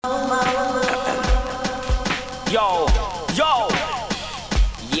Yo,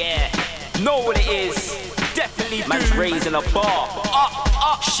 yeah, know what it is. Definitely man's raising a bar.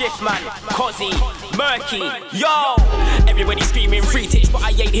 Up, shift man, Cozzy, Murky, yo. Everybody screaming free titch, but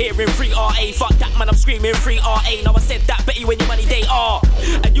I ain't hearing free RA. Fuck that man, I'm screaming free RA. Now I said that, bet you when your money they are.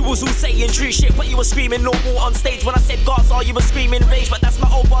 And you was all saying true shit, but you were screaming normal on stage. When I said Gaza, you were screaming rage, but that's my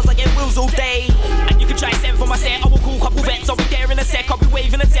old bars, I get wills all day. And you can try send for my set, I will call couple vets. I'll be there in a sec, I'll be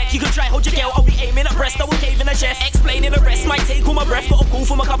waving a tech. You can try hold your girl, I'll be aiming at breast, I will cave in a chest. Explaining the rest, might take all my breath. Got a call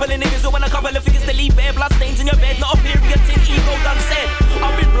from a couple of niggas who want a couple of figures to leave bare blood stains in your bed. Not a period tin, ego done said.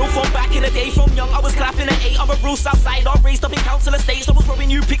 I've been real from back in the day, from young I was clapping at 8. I'm a real Southside, I'm raised up in council estates. I was throwing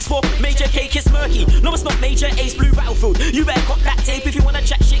you pics for Major K, Kiss Murky. No, it's not Major Ace, Blue Battlefield. You better cop that tape if you wanna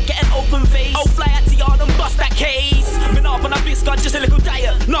chat shit, get an open face. I'll fly at the yard and bust that case. Been up on a biscuit, just a little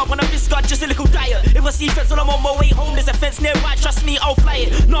diet. No, on a biscuit, just a little diet. If I see fence when I'm on my way home, there's a fence nearby, trust me, I'll fly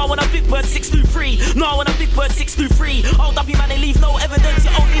it. No, I want a big bird 623. No, I want a big bird 623. Old uppy man, they leave no evidence.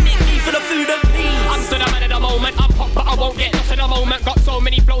 You only nick me for the food and peas. I'm still a man at the moment, I'm hot but I won't get lost in the moment. Got so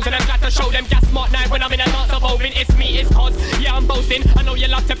many flows and I'm glad to show them gas smart now. When I'm in a dance evolving, it's me, it's cause yeah, I'm boasting. I know you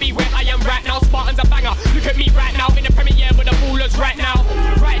love to be where I am right now. Spartan's a banger, look at me right now. In the premiere with the ballers right now.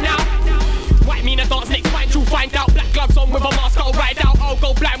 Right now, white mean a dance next, find you find out. Black gloves on with a mask, I'll ride out. I'll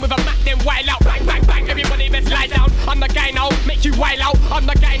go blind with a Mac, then wild out. Bang, bang, bang, everybody best lie down. I'm the guy now, make you wild out. I'm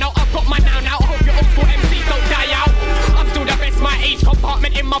the guy now, I've got my now now. Hope your old school MCs don't die out. I'm still the best, my age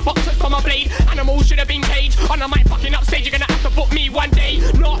compartment in my box from a blade. Animals should have been caged. On the mic fucking up stage, you're gonna have to book me one day.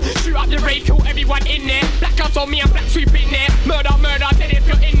 Not shoot up the raid, kill everyone in there. Black gloves on me and black sweep in there. Murder, murder, dead if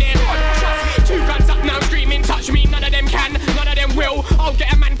you're in there. Trust, 2 guns up now screaming, touch me. None of them can, none of them will. I'll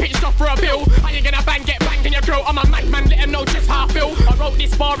get a man pitched off for a bill. Are you gonna bang, get banged in your grill? I'm a madman, let them know just how I feel. I wrote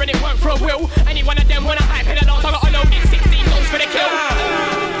this bar and it weren't for a will. Any one of them wanna hype in a dance, I got a loaded 16 goals for the kill.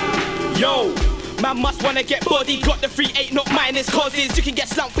 Yo, man must wanna get bodied. Got the 3-8, not minus causes. You can get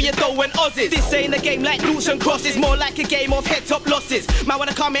slumped for your dough and Aussies. This ain't a game like Loots and Crosses, more like a game of head-top losses. Man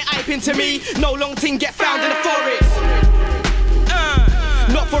wanna come and hype into me, no long thing get found in the forest.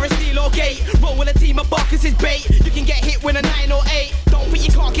 Not for a steal or gate. Roll with a team of buckers is bait. You can get hit with a 9 or 8. Don't think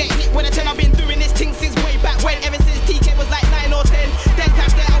you can't get hit with a 10. I've been doing this thing since way back when. Ever since TK was like 9 or 10. Then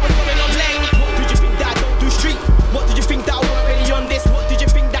times there I was going on lane. What did you think that I don't do street? What did you think that I wasn't really on this? What did you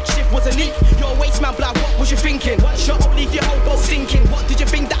think that shift was a leak? Your waste man blood, what was you thinking? One shot will leave your whole boat sinking. What did you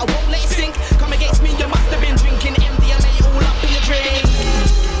think that I won't let it sink? Come against me, you must have been drinking MDMA all up in your drink.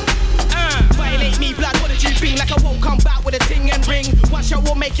 Violate me blood, what did you think? Like I won't come back with a ting and ring. One shot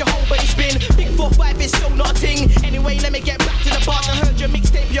will make your whole body spin. Big 4-5 is still not a ting. Anyway, let me get back to the bar. I heard your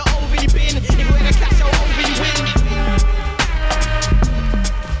mixtape, you're overly been. If we're in a clash, I'll overly win.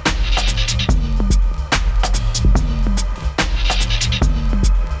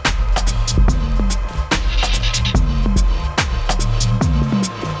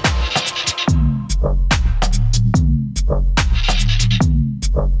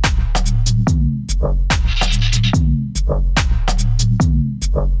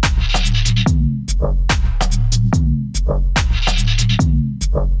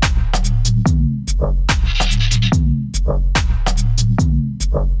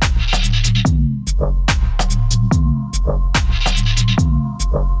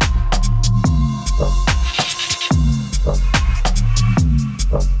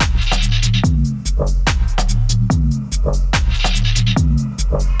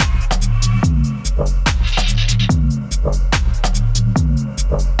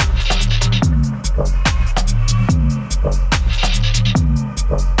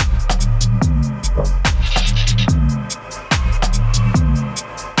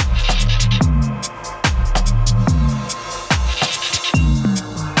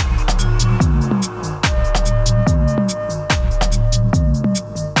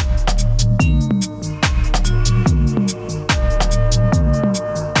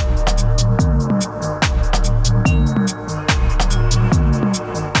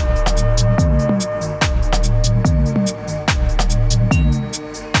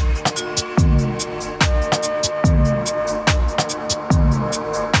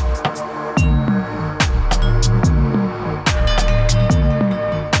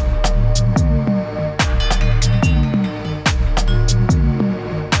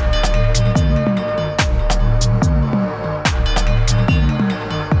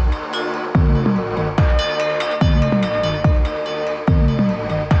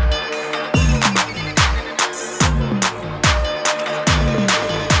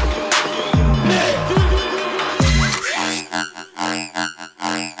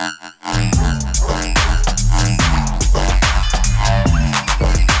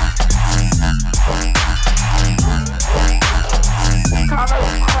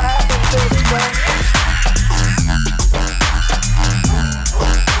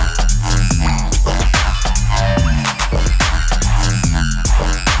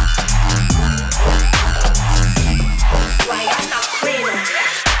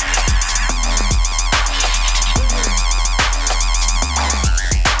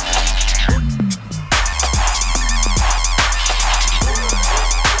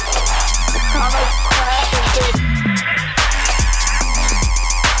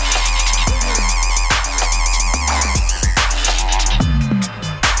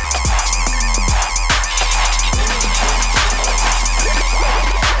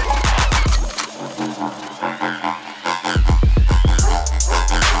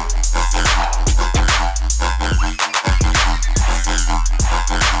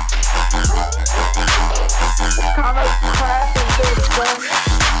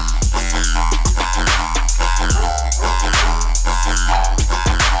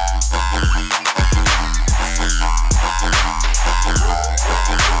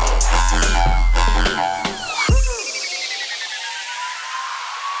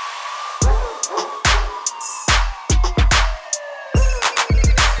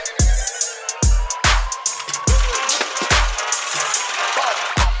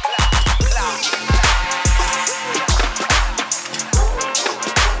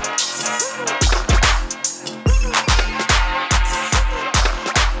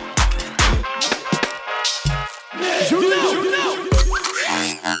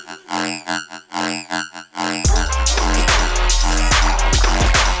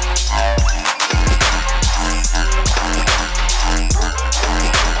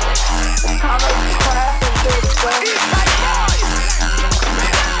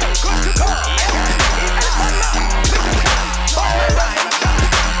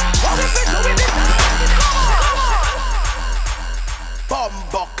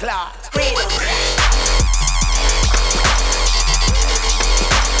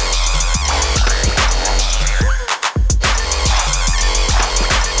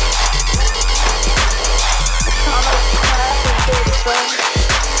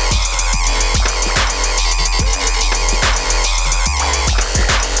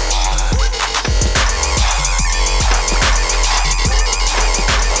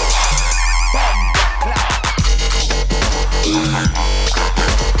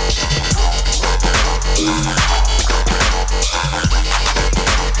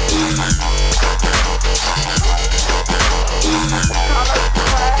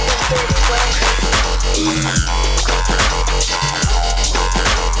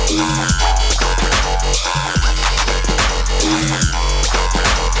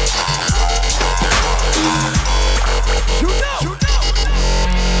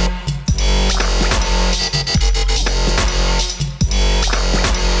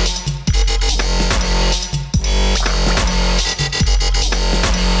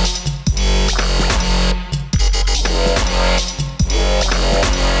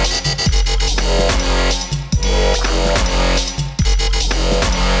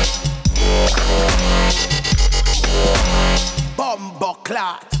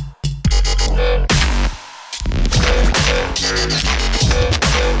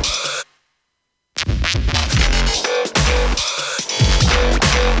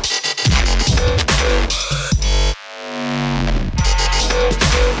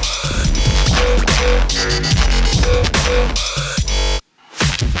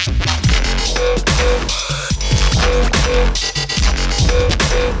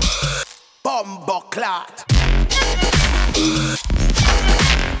 Bumbleclot.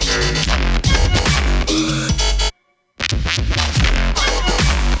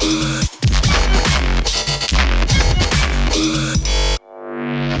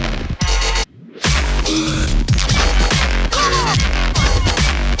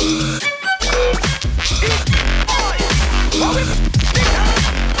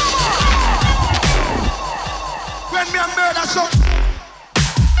 When me a murder so.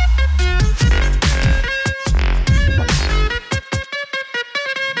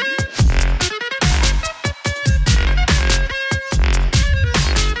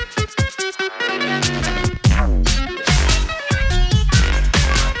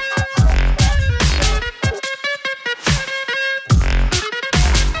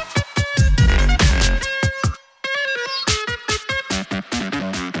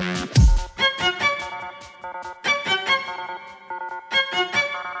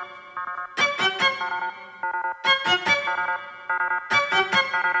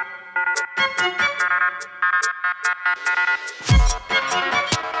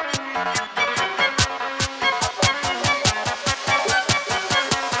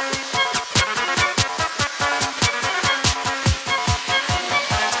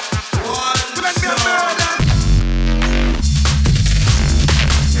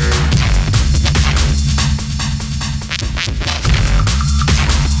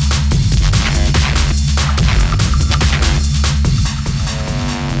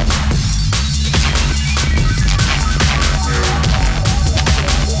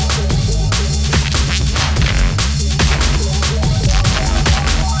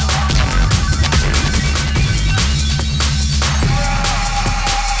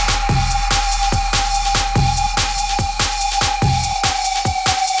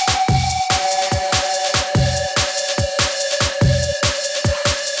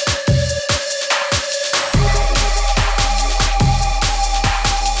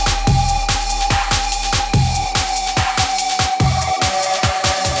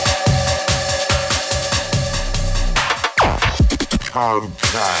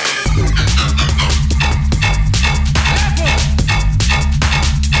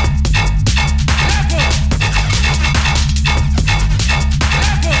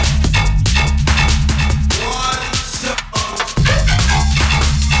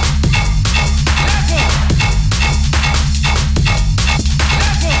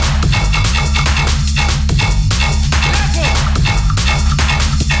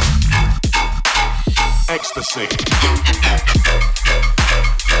 Ecstasy.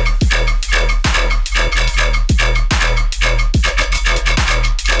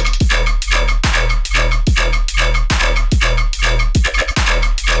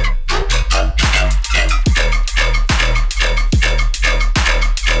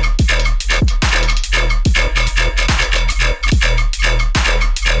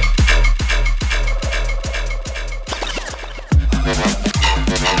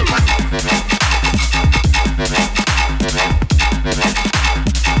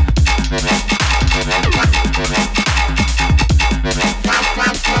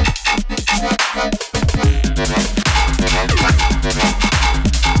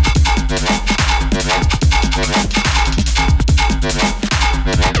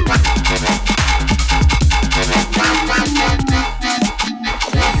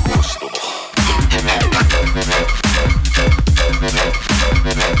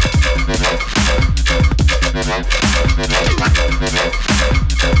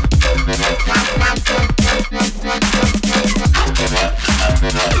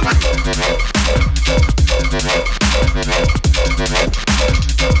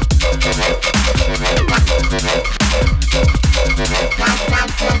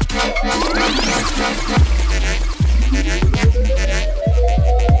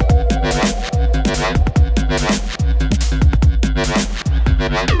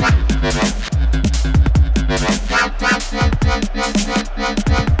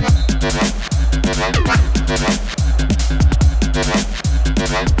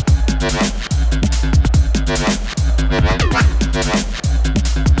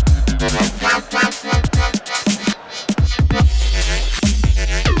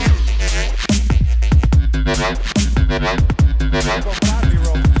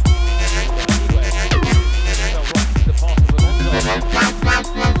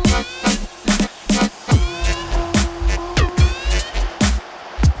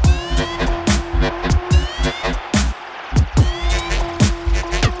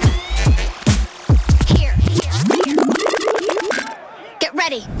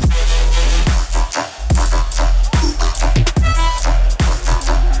 Ready.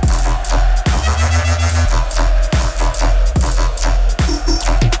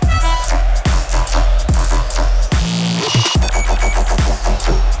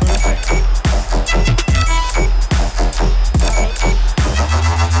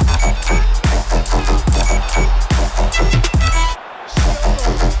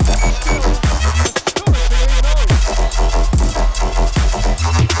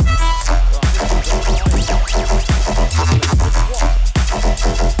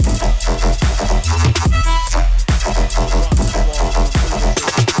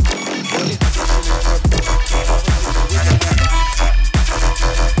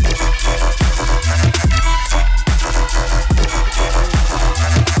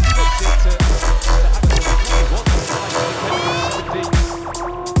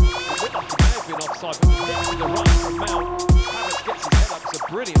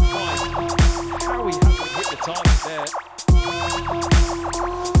 brilliant fight. How he hasn't hit the target there,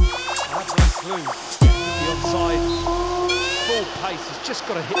 I have no clue. The onside, full pace, he's just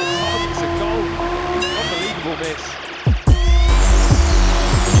got to hit the target. It's a goal. Unbelievable miss.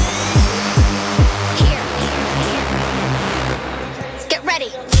 Get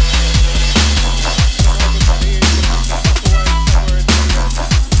ready.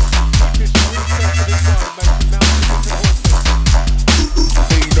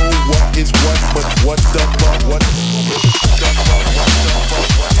 They know what is what, but what the fuck, what the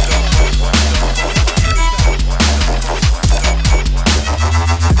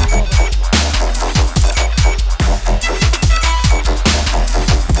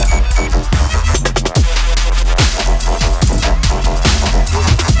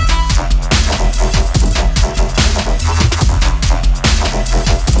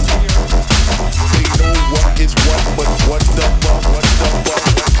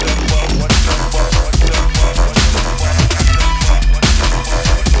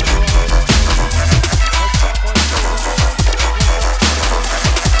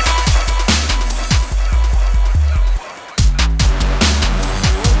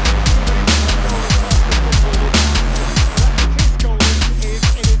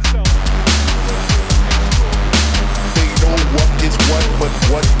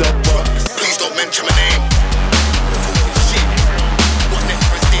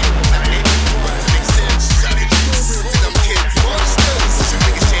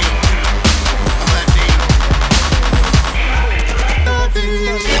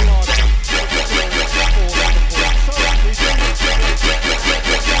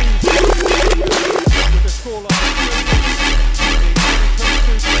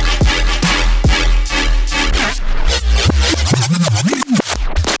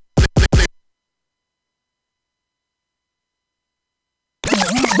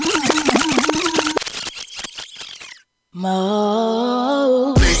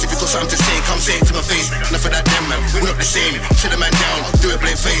Please, if you got something to say, come say it to my face. Enough of that damn man, we're not the same. Shut a man down, do it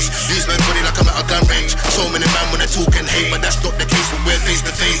blame face. Use my body like I'm at a gun range. So many man wanna talk and hate, but that's not the case when we're face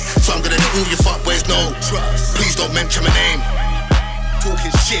to face. So I'm gonna let all your fuckboys know. Please don't mention my name.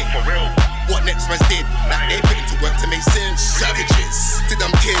 Talking shit, for real. What next man's did, like they put it to work to make sense. Savages, to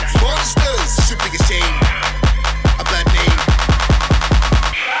them kids, monsters, should be ashamed. A bad name.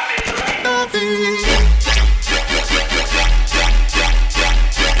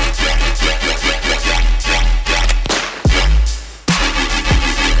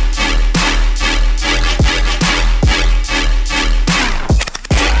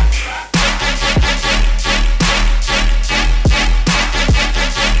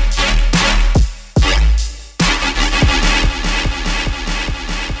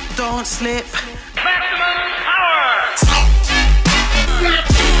 Don't slip.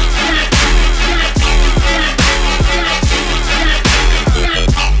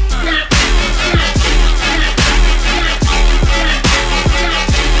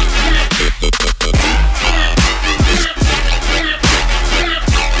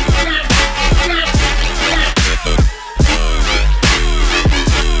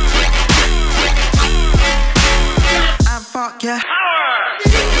 And fuck yeah.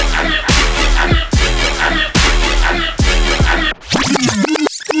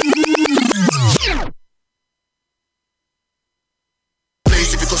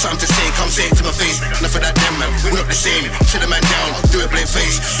 Please, if you got something to say, come say it to my face. Enough of that damn man, we're not the same. Shut a man down, do it blame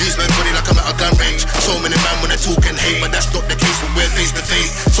face. Use my body like I'm at a gun range. So many man wanna talk and hate, but that's not the case when we're face to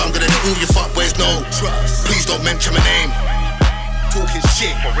face. So I'm gonna let all your fuckboys know. Please don't mention my name. Talking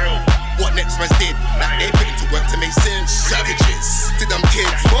shit, for real. What next man's did, like they put it to work to make sense. Savages, to them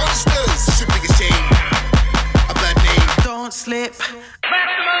kids, monsters, should be ashamed. A bad name. Don't slip.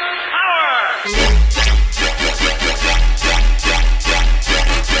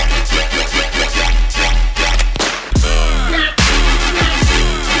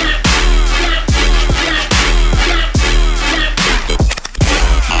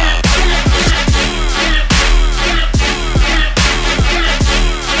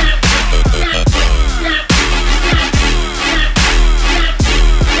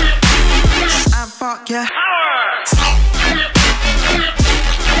 And fuck yeah.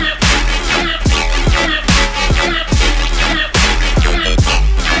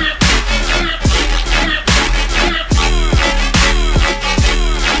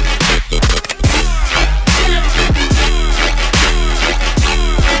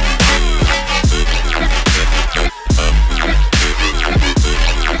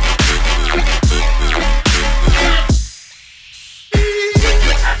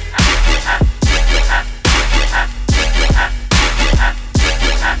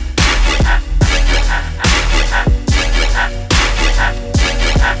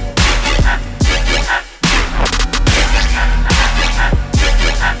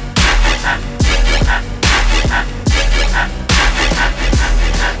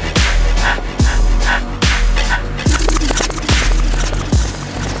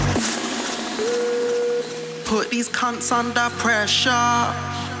 Blunts under pressure,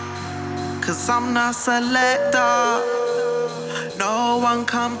 'cause I'm the selector. No one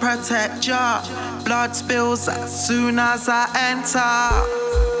can protect ya. Blood spills as soon as I enter.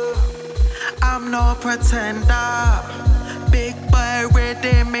 I'm no pretender. Big boy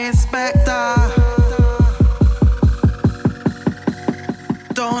rhythm inspector.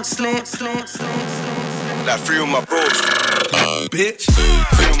 Don't slip. Like three of my bros, bitch.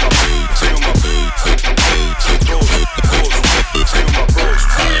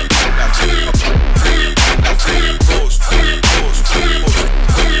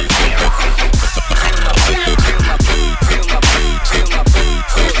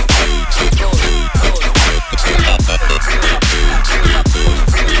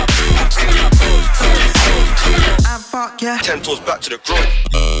 And fuck yeah. 10 toes back to the grove.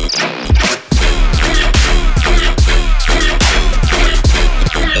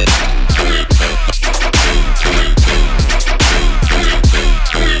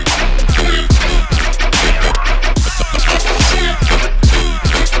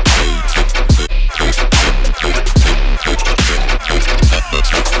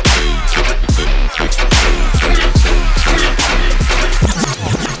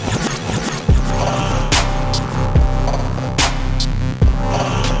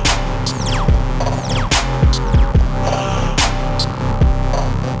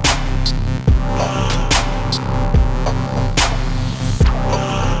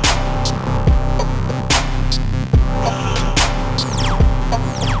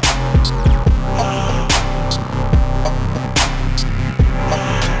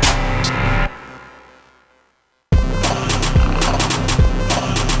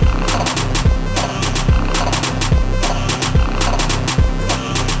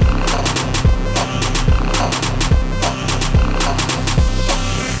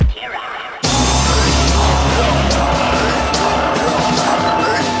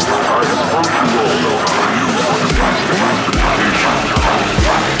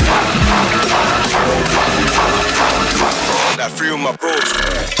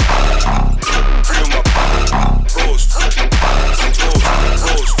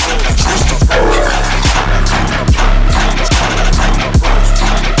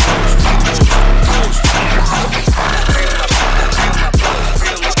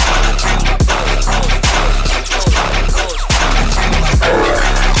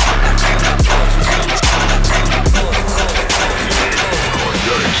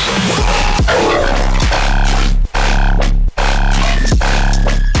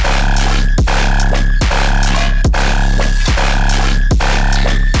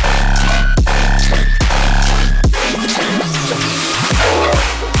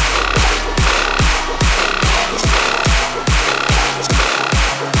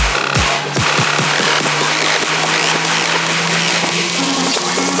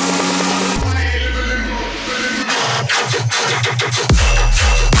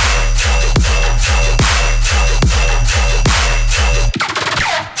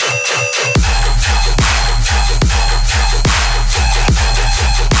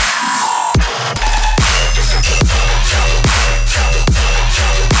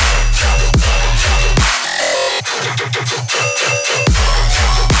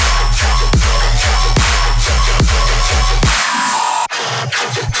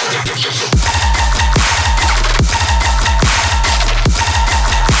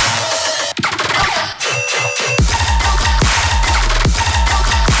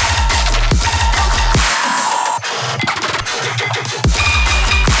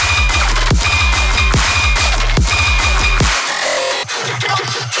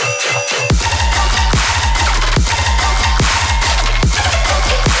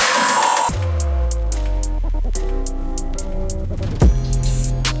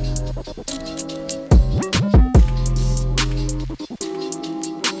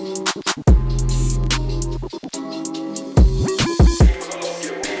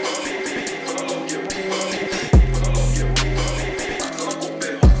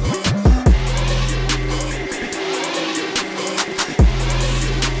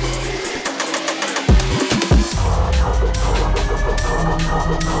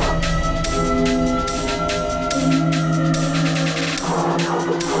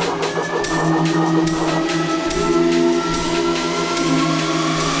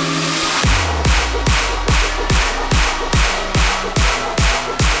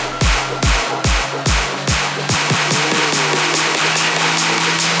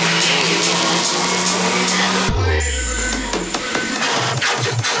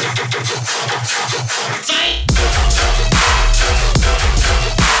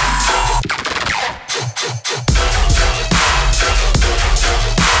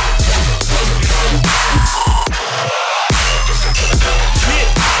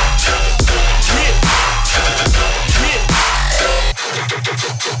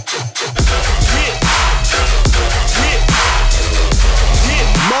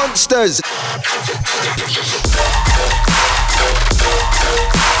 Monsters.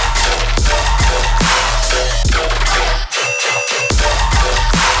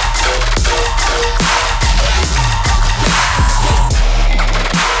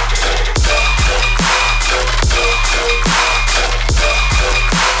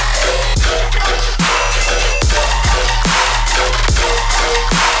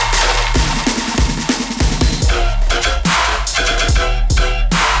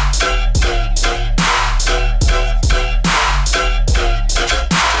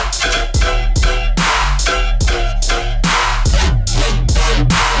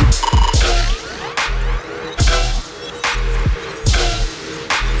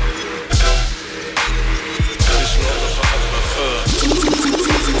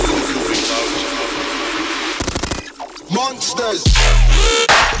 Monsters.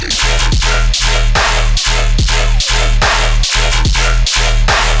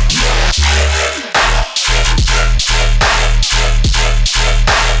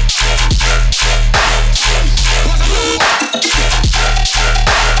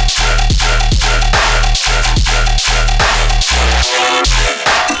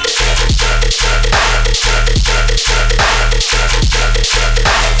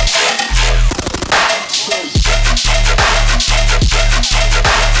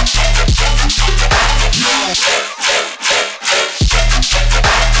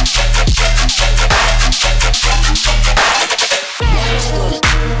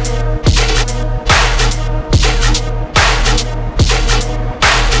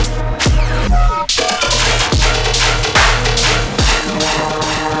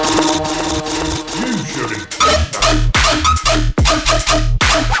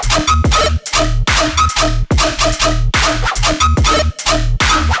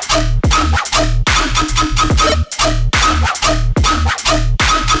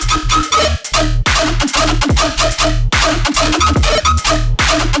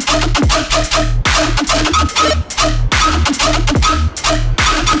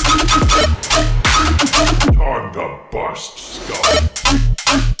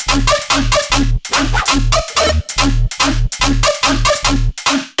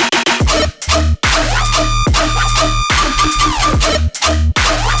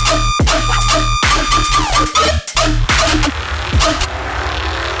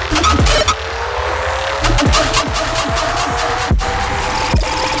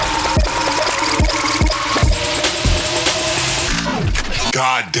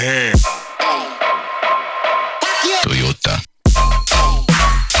 God damn. Toyota.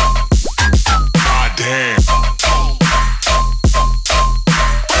 God damn.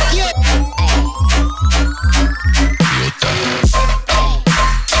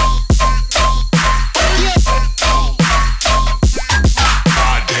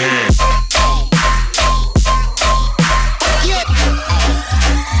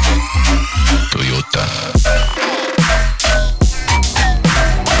 Toyota.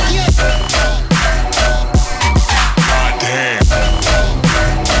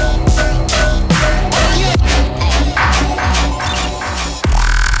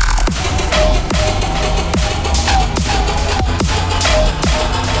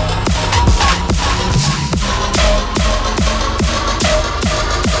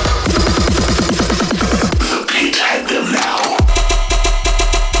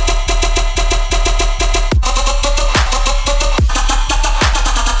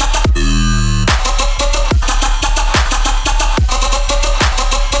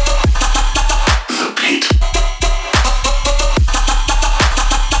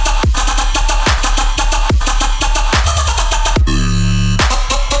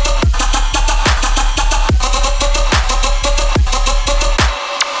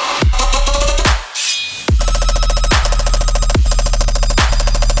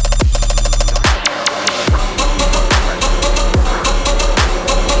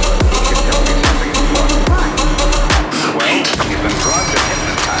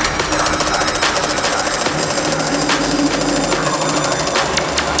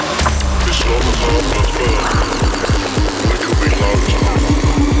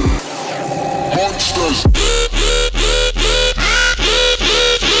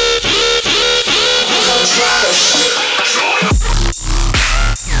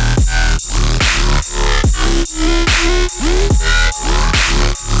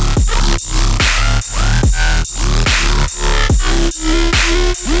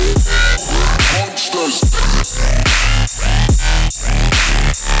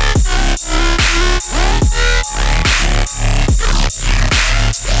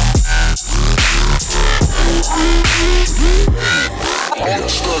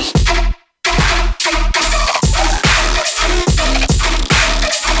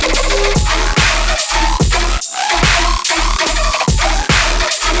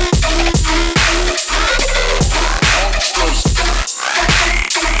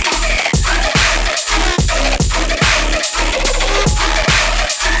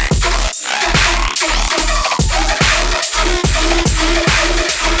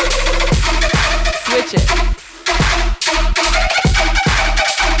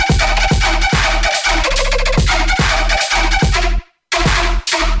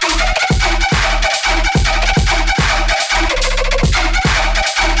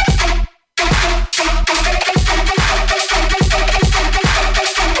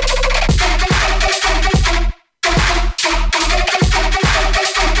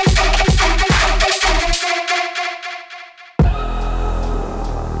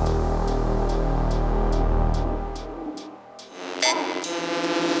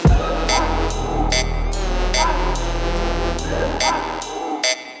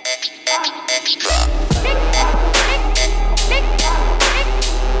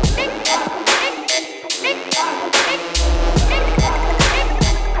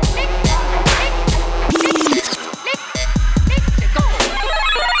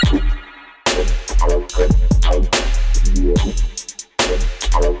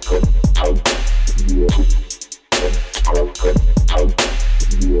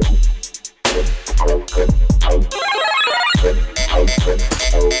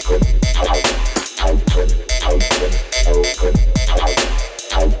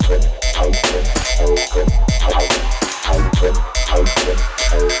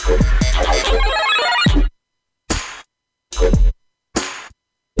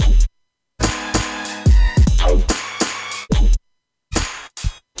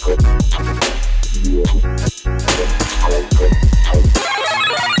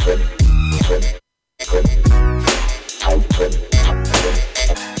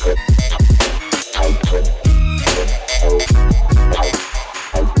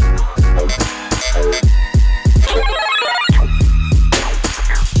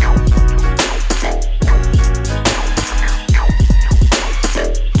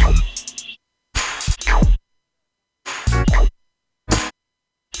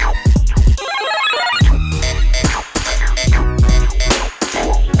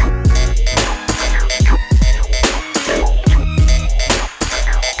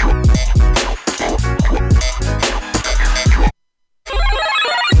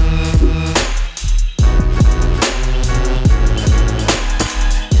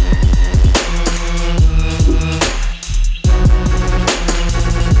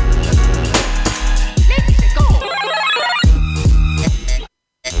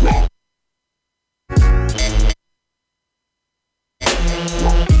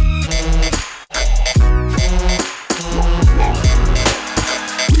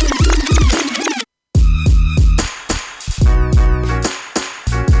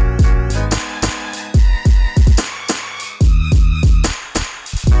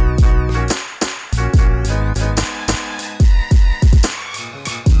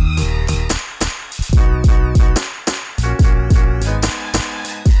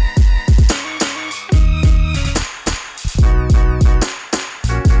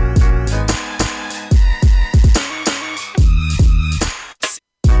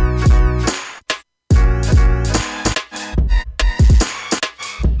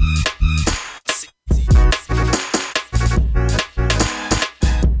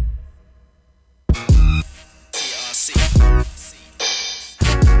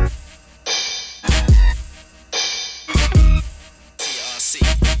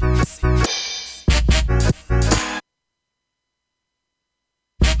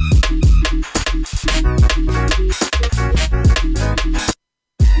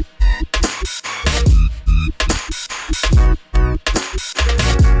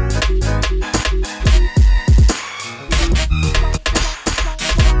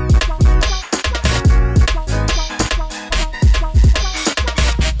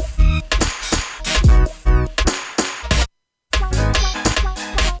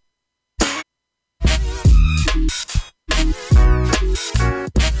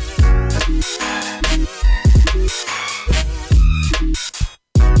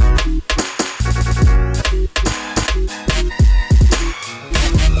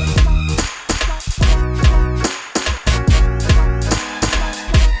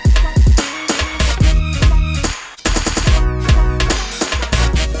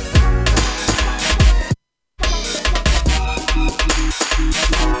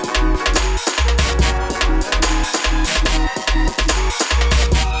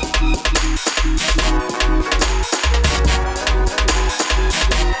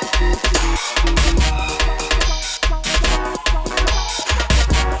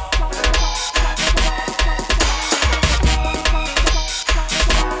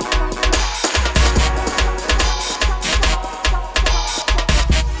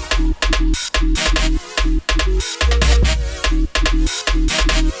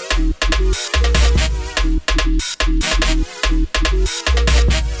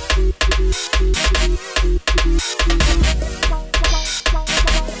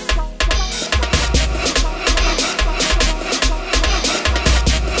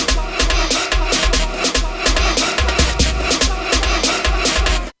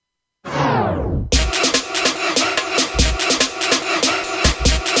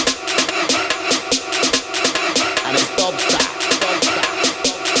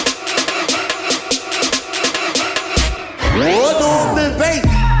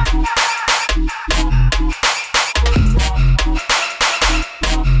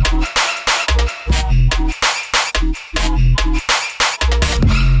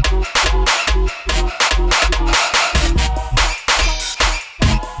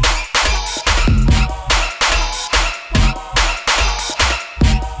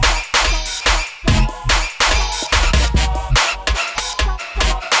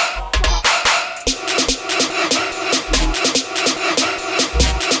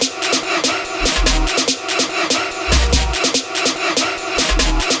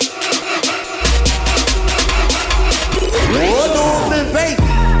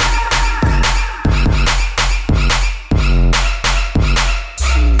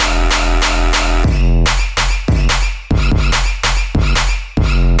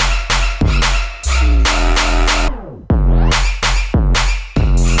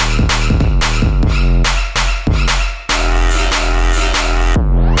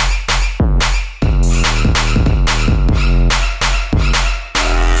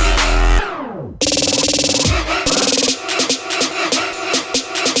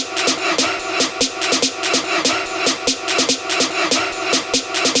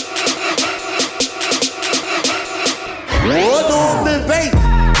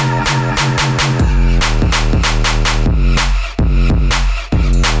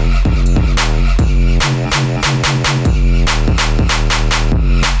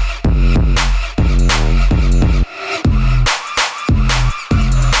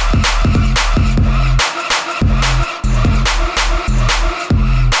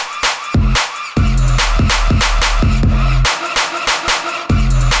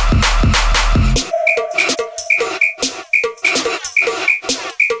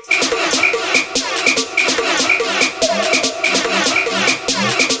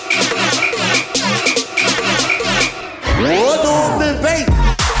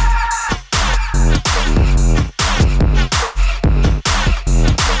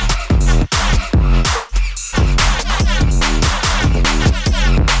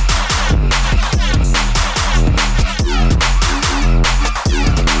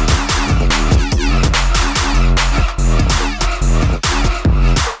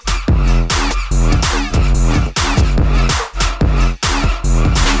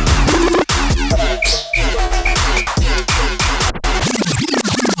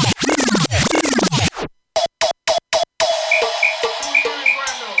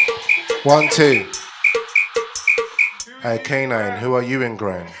 1, 2. Hey, K9, who are you in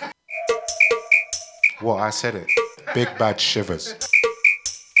Graham? What, I said it. Big bad shivers.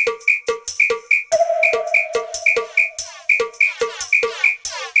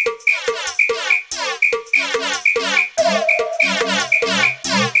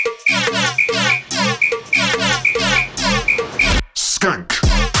 Skunk.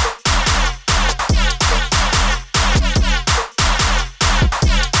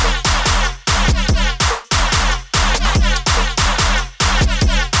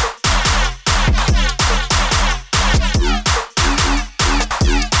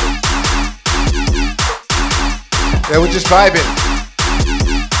 Yeah, we're just vibing.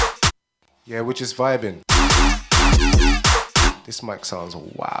 Yeah, we're just vibing. This mic sounds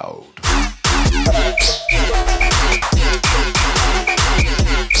wild.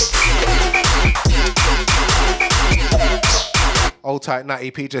 Old Tight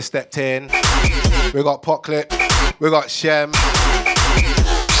Natty P just stepped in. We got Pot Clip. We got Shem.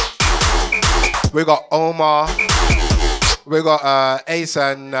 We got Omar. We got Ace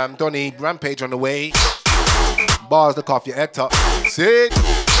and Donny Rampage on the way. Bars, look off your head top. Sit.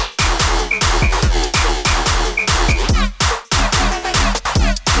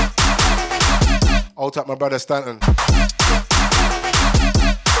 Old Tight, my brother Stanton.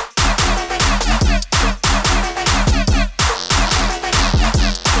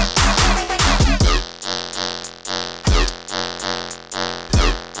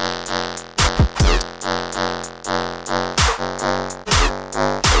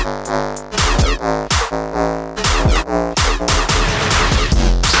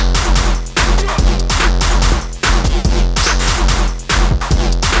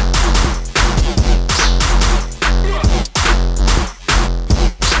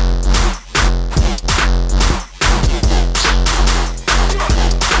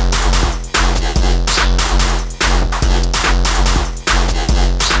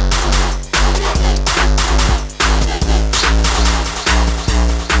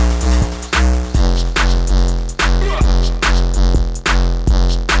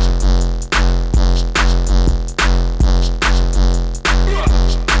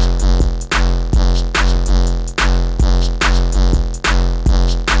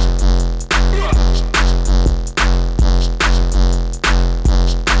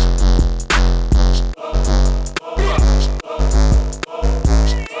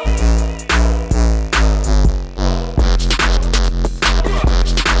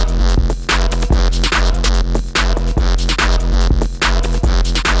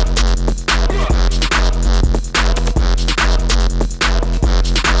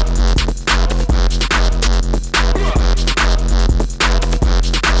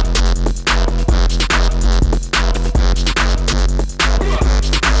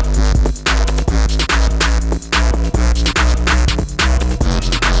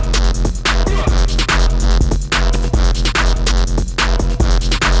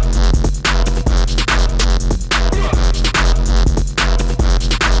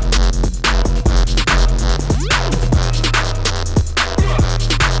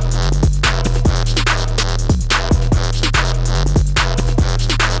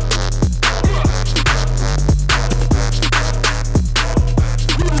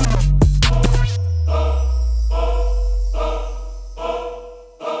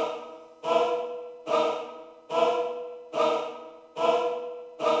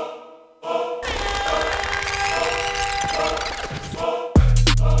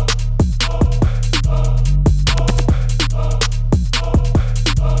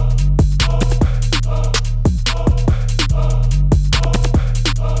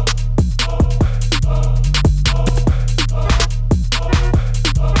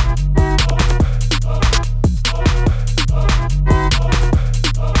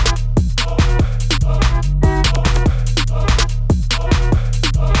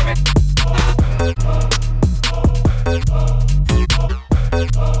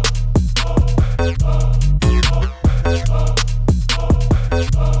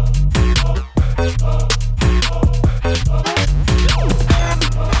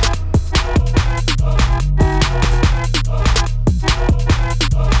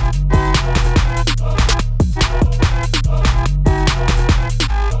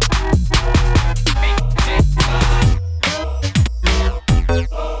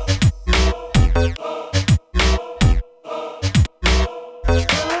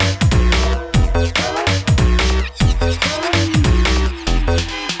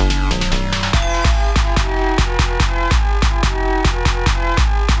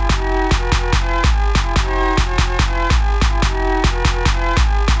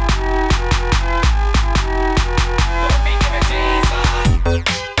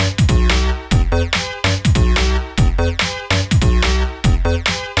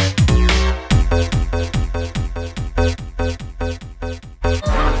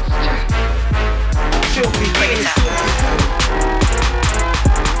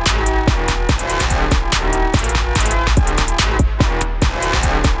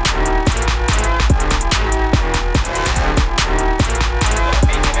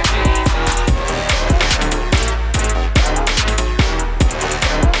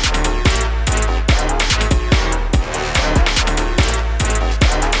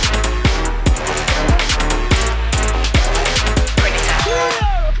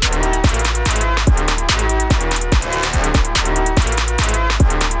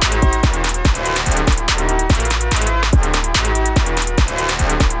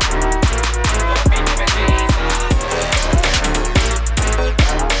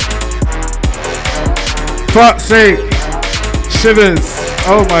 Fuck's sake. Shivers.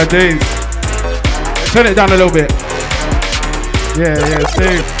 Oh my days. Turn it down a little bit. Yeah,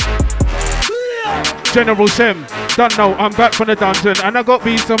 same. General Sim, don't know, I'm back from the dungeon and I got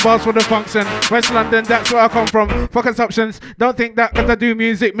beats and bars for the function. West London, that's where I come from. Fuck assumptions, don't think that cause I do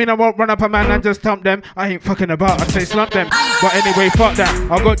music mean I won't run up a man and just thump them. I ain't fucking about, I say slump them. But anyway, fuck that.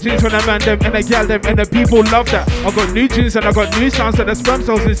 I got tunes from the man them and the gal them and the people love that. I got new tunes and I got new sounds that the sperm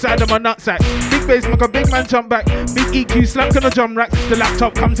cells inside of my nutsack. Big bass make a big man jump back. Big EQ slapped on the drum rack. The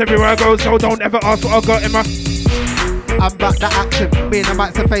laptop comes everywhere I go, so don't ever ask what I got in my... I'm back to action, being a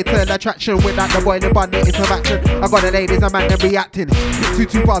max of fatal attraction. Without the boiling bunny, it's of action. I got the ladies, a man, them reacting. Hit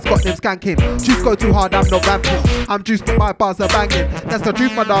too fast, got them skanking. Juice go too hard, I'm not ramping. I'm juiced, but my bars are banging. That's the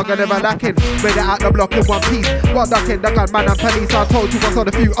truth, my dog, I never lacking. Made it out the block in one piece. Got ducking, the gunman and police. I told you what's on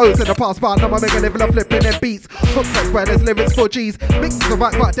a few O's in the past, but now I'm making a level of flipping them beats. Hook sex where there's lyrics for G's. Mixes of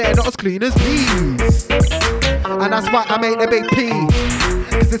right, but they're not as clean as these. And that's why I made the big P.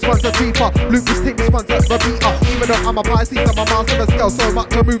 Cause this one's a keeper. Lucas think this one's a repeater. Even though I'm a Pisces, I'm a master of scale. So much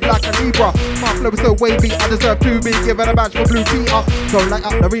to move like a Libra. My flow is so wavy, I deserve to be given a badge for Blue Peter. So light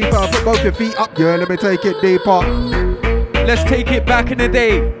up the reefer, put both your feet up. Yeah, let me take it deeper. Let's take it back in the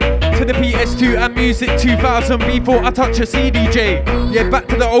day to the PS2 and Music 2000 before I touch a CDJ. Yeah, back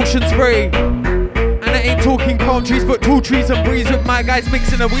to the ocean spray. And I ain't talking palm trees but tall trees and breeze with my guys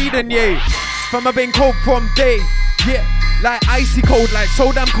mixing a weed and yay. From a been cold from day. Yeah, like icy cold, like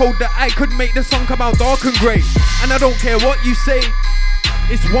so damn cold that I could make the song come out dark and grey. And I don't care what you say.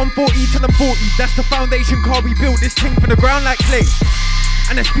 It's 140 till I'm 40. That's the foundation car, we built this thing from the ground like clay.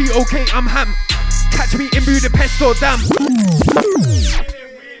 And it's P.O.K. I'm ham. Catch me in Budapest or damn.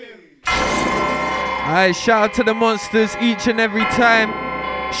 I shout out to the monsters each and every time.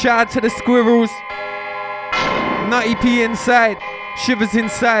 Shout out to the squirrels. Nutty P inside. Shivers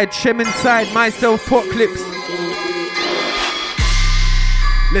inside. Shem inside. Myself pot clips.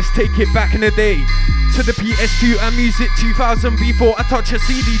 Let's take it back in the day to the PS2 and Music 2000 before I touch a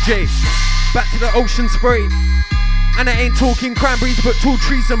CDJ. Back to the ocean spray. And I ain't talking cranberries but tall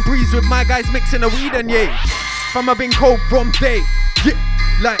trees and breeze with my guys mixing a weed and yay. From a been cold from day. Yeah,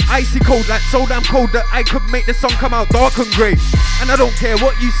 like icy cold, like so damn cold that I could make the song come out dark and grey. And I don't care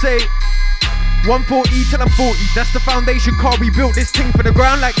what you say. 140 till I'm 40. That's the foundation car, we built this thing for the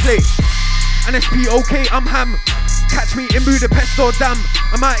ground like clay. And it's P.O.K. I'm ham. Catch me in Budapest or damn.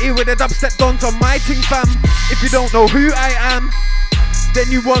 I'm out here with the dubstep dons on my ting fam. If you don't know who I am,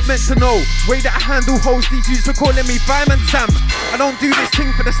 then you weren't meant to know. Way that I handle hoes, these youths are calling me Fireman Sam. I don't do this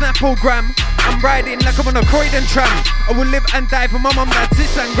thing for the snap program. I'm riding like I'm on a Croydon tram. I will live and die for my mum, dad,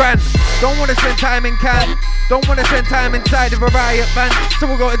 sis and gran. Don't wanna spend time in Cannes. Don't wanna spend time inside of a riot van. So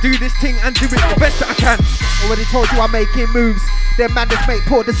we gotta do this thing and do it the best that I can. Already told you I'm making moves. Them man just make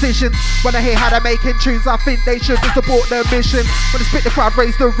poor decisions. When I hear how they're making tunes, I think they should just support their mission. When I spit the crowd,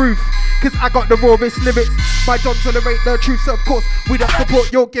 raise the roof. Cause I got the rawest lyrics. My dons tolerate the truth, so of course we don't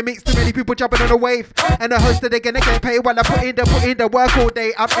support your gimmicks. Too many people jumping on a wave. And the host that they gonna get paid while I put in the work all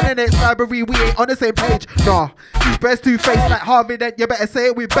day. I'm internet library, we ain't on the same page. Nah, these breasts two-faced like Harvey, then you better say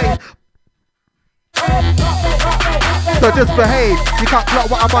it with bass. So just behave. You can't plot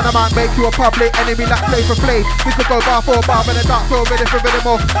what I'm on, I might make you a public enemy like play for play. We could go bar for bar, but the dance all ready for rhythm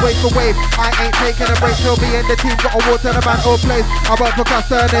or wave for wave. I ain't taking a break till me and the team got a water the man all place. I work for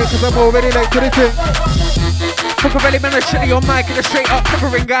Casternate cause I'm already late to the thing. Fuckarelli man, a shitty on mic and a straight up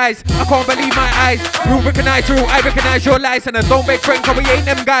peppering guys. I can't believe my eyes. Rule recognize rule, I recognize your lies. And I don't make friends cause we ain't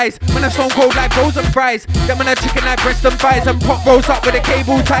them guys. Man, I'm stone cold like rolls and fries. Them man, a chicken like breast and thighs. And pop rolls up with the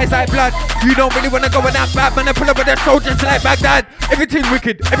cable ties like blood. You don't really wanna go in that bad. Man, I pull up with the soldiers like Baghdad. Everything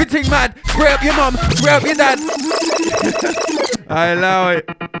wicked, everything mad. Spray up your mum, spray up your dad. I allow it.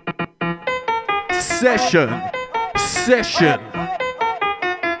 Session.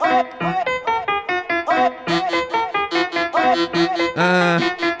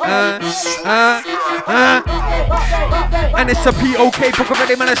 And it's a P.O.K.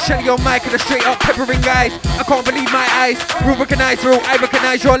 Fuckarelli man, a shelly on mic and a straight up peppering guys. I can't believe my eyes. Rule recognize rule, I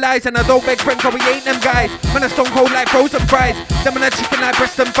recognize your lies. And I don't beg friends cause we ain't them guys. Man, a stone cold like frozen fries. Them man, a chicken like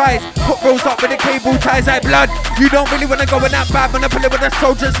breast and thighs. Put rolls up with the cable ties like blood. You don't really wanna go in that bad. Man, I pull it with the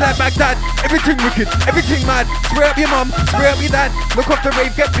soldiers like Baghdad. Everything wicked, everything mad. Spray up your mum, spray up your dad. Look off the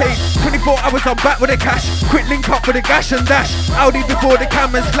rave, get paid. 24 hours I'm back with the cash. Quick link up with the gash and dash. Audi before the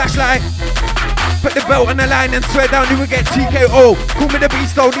cameras flashlight. Put the belt on the line and swear down you will get TKO. Call me the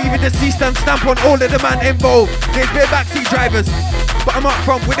beast, don't leave it deceased and stamp on all of the man involved. There's bare backseat drivers, but I'm up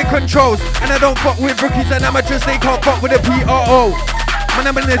front with the controls. And I don't fuck with rookies and amateurs, they can't fuck with the PRO. Man,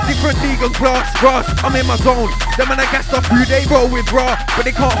 I'm in a different league and class, grass, I'm in my zone. Them man I gassed off who they roll with raw, but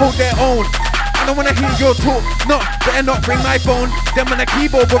they can't hold their own. I don't wanna hear your talk. No, better not bring my phone. Them on a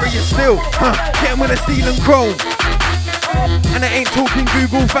keyboard warrior still. Get 'em with a steel and chrome. And I ain't talking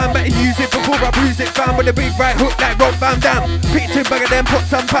Google, fam, better use it before I bruise it, fam. With a big right hook like Rob Van Dam. Picture bag of them, put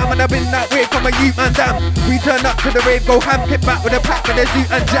some palm, and I've been that way from a youth man, damn. We turn up to the rave, go ham, kick back with a pack with a zoot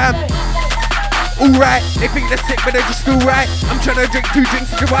and jam. Alright, they think they're sick, but they're just alright. I'm trying to drink 2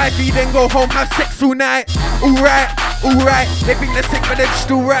 drinks to wifey, then go home, have sex all night. Alright, they think they're sick, but they're just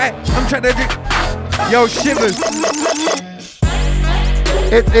alright. I'm trying to drink. Yo, shivers.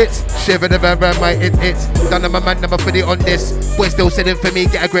 It's shiver the van, mate. It's done. I'm a man, I'm a footy on this. Boy still sitting for me,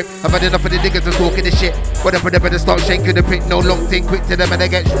 get a grip. I've had enough of the niggas and talking the shit. Whatever the better start shaking the prick. No long thing, quick to the man I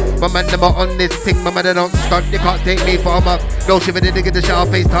get. My man, I'm on this thing. My man, I don't stunt. They can't take me for a mug. No shiver the nigga, the shower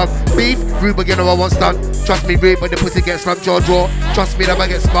face tough. Beef, rude, but you know I want stun. Trust me, rude, but the pussy gets slumped, jaw draw. Trust me, that I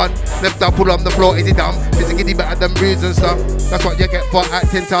get spun. Left up, pull on the floor, is he dumb? Physically better than bruise and stuff. That's what you get for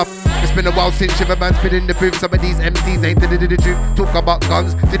acting tough. It's been a while since Shiver Man's been in the booth. Some of these MCs ain't the truth. Talk about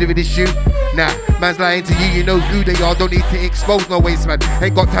guns, did it with his shoe. Nah, man's lying to you, you know who they are. Don't need to expose no waste, man.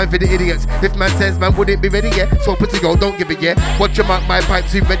 Ain't got time for the idiots. If man says man wouldn't be ready yet, so put to go, don't give it yet. Watch your mouth, my pipe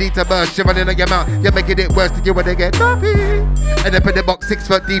soon ready to burst. Shivering in your mouth, you're making it worse till you wanna get nappy. And up in the box 6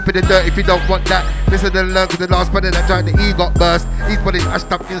 foot deep in the dirt. If you don't want that, listen to the learn, cause the last brother that tried the E got burst. These bodies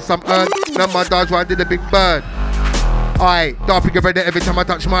ashed up in some urn. Now my dodge right did a big bird. Aye, dark figure brother every time I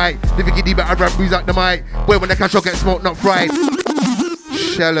touch my the Vicky D better run booze out the mic. Where when the cash will get smoked, not fried.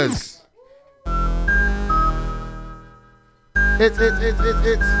 Shellers. It's.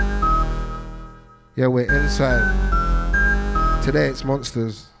 Yeah, we're inside. Today it's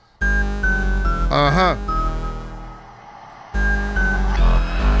monsters.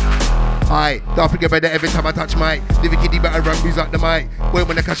 Aye, don't forget about that every time I touch mic. Living kiddy better run booze out the mic. Wait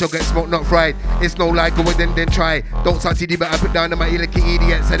when the cash will get smoked, not fried. It's no lie, go and then try. Don't start TD better put down the mic, you lucky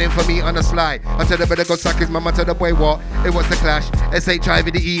idiot. Send in for me on the slide. I tell the better go suck his mama, tell the boy what? It was the clash.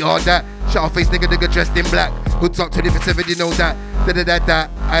 SHIVDE all that. Shut off face nigga dressed in black. Hood talk 24/7, you know that. Da.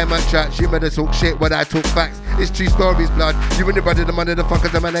 I am on track. You better talk shit when I talk facts. It's true stories, blood. You and the brother, the mother, the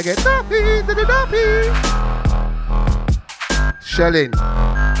fuckers, the man I get nappy. Shelling.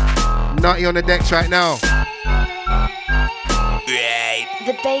 Nutty on the decks right now.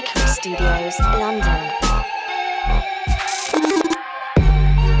 The Bakery Studios, London.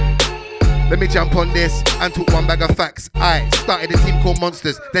 Let me jump on this and talk one bag of facts. I started a team called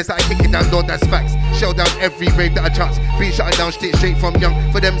Monsters, then started kicking down door, that's facts. Shell down every rave that I chucks. Been shutting down shit straight from young.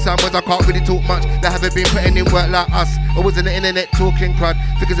 For them someones I can't really talk much. They haven't been putting in work like us. I was on the internet talking crud.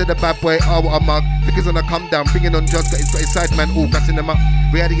 Figures of the bad boy, what a mug. Figures on a come down, bringing on drugs, got his side man all gassing them up.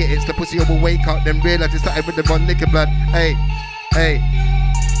 Reality it's the pussy over wake up, then realise it started with the run liquor blood. Hey.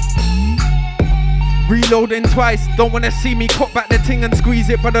 Reloading twice, don't wanna see me cock back the ting and squeeze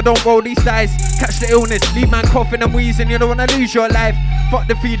it, but I don't roll these dice. Catch the illness, leave man coughing and wheezing, you don't wanna lose your life. Fuck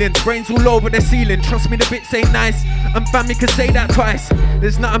the feelings, brains all over the ceiling. Trust me, the bits ain't nice, and family can say that twice.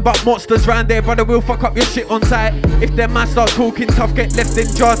 There's nothing but monsters round there, brother, will fuck up your shit on sight. If them man start talking tough, get left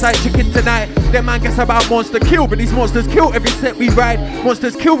in jars like chicken tonight. Them man guess about monster kill, but these monsters kill every step we ride.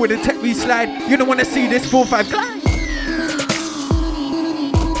 Monsters kill with the tech we slide. You don't wanna see this 4-5 glide.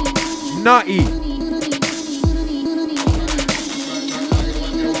 Nutty.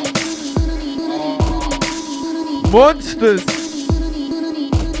 Monsters.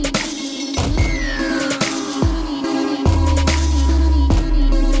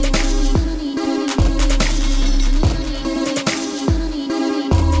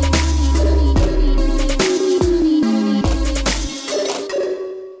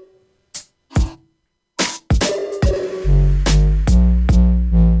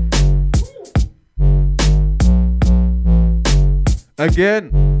 Again.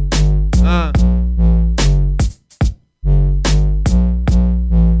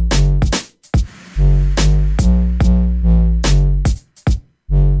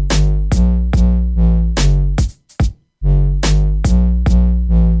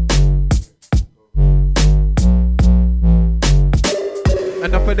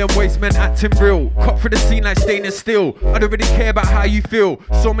 Enough of them waste men acting real. Cut through the scene like stainless steel. I don't really care about how you feel.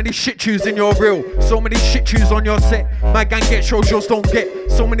 So many shit tunes in your reel. So many shit tunes on your set. My gang get shows yours don't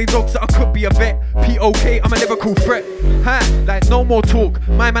get. So many dogs that I could be a vet. POK, I'm a lyrical threat. Like no more talk.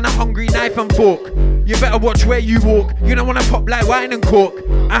 My man a hungry knife and fork. You better watch where you walk. You don't wanna pop like wine and cork.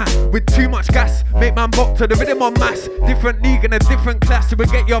 With too much gas, make man bop to the rhythm on mass. Different league and a different class. So we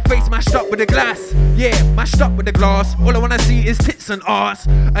get your face mashed up with the glass. Yeah, mashed up with the glass. All I wanna see is tits and arse.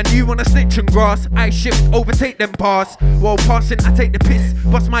 And you You wanna snitch and grass, I shift, overtake them pass. While passing, I take the piss.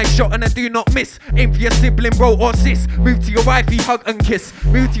 Bust my shot and I do not miss. Aim for your sibling, bro or sis. Move to your wifey, hug and kiss.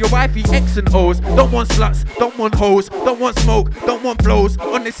 Move to your wifey, X and O's. Don't want sluts, don't want hoes. Don't want smoke, don't want blows.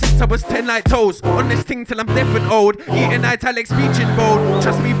 On this since I was 10 like toes. On this thing till I'm deaf and old. Eating italic, speech in bold.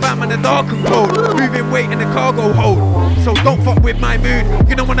 Trust me, fam, in the dark and cold. Moving weight in the cargo hold. So don't fuck with my mood.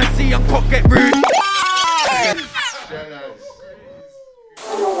 You don't wanna see young cock get rude.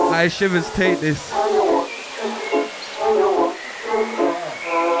 I shivers, take this.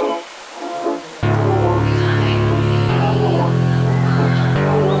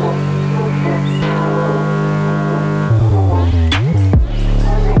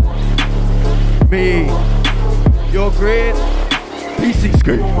 Me, you're great. PC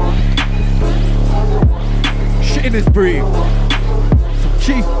screen. Shit in his breathe. Some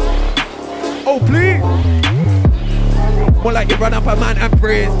chief. Oh, please. More like you run up a man and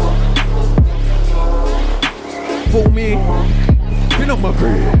praise. For me, been on my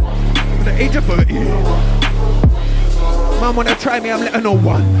career from the age of 30. Man wanna try me, I'm letting no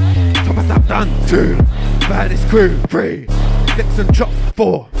one. Top of that done, 2. Baddest crew, 3. Dixon chop,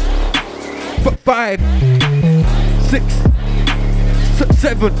 4. But 5, 6,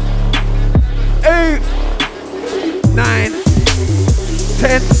 7, 8, 9,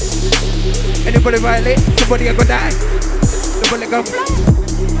 10. Anybody violate? Somebody gonna die. Somebody gonna fly.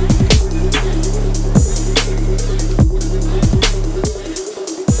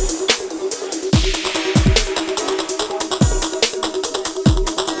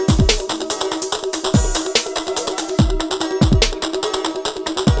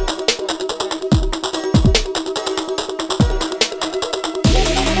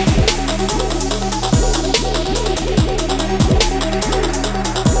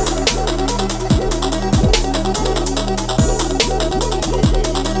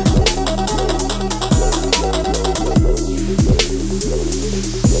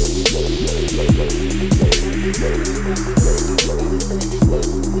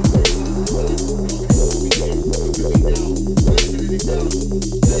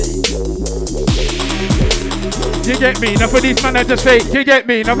 You get me, enough of these man that just fake. You get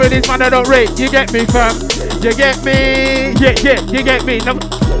me, enough of these man that don't rate. You get me, fam. You get me, yeah, you get me.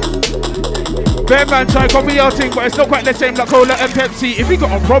 Bear man try copy your thing, but it's not quite the same like Cola and Pepsi. If you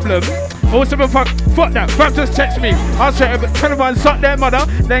got a problem, also fuck that. Fam just text me. I'll say tell them suck their mother,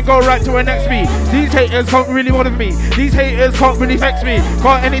 then go right to her next me. These haters can't really bother me. These haters can't really vex me.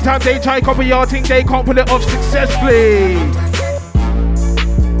 Can't anytime they try copy your thing, they can't pull it off successfully.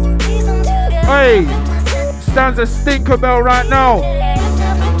 Hey. Stands a stinker bell right now.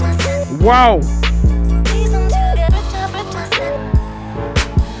 Wow.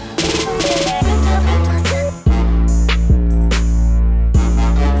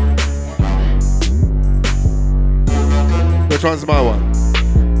 Which one's my one?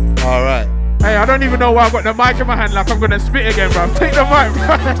 Alright. Hey, I don't even know why I've got the mic in my hand like I'm gonna spit again, bro. Take the mic,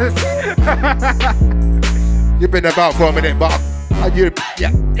 bro. You've been about for a minute, but you've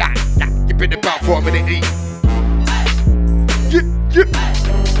been about for a minute.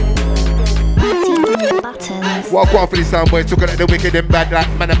 Walk on for the sound boys, took it like the wicked and bad like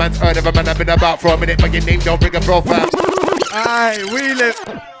man a man's heard of a man I've been about for a minute, but your name don't ring a bell, fam. Aye, we live.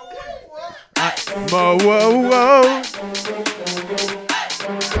 Whoa.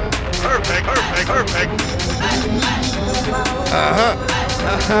 Perfect.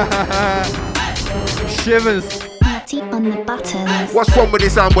 Shivers. On the buttons. What's wrong with the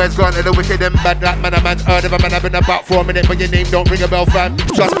sound boys gone to the wicked and bad like man a man's heard of a man I've been about for a minute, but your name don't ring a bell, fam.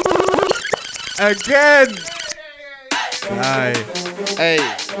 Trust me. Again. Aye. Hey.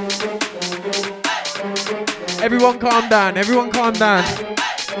 Everyone calm down.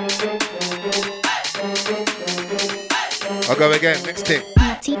 I'll go again, next thing.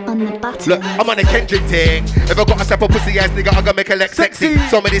 On the buttons. Look, I'm on a Kendrick thing. If I got myself a pussy ass nigga, I'm gonna make her look sexy.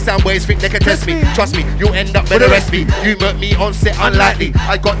 So many sound waves think they can test me. Trust me, you'll end up better arrest me. You murk me on set unlikely.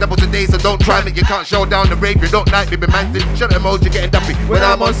 I got doubles a day, so don't try me. You can't show down the rave, you don't like me. But man, shut the mode, you're getting dumpy. When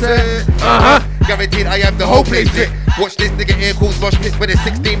I'm on set, guaranteed I have the whole place lit. Watch this nigga ear calls mosh pits with a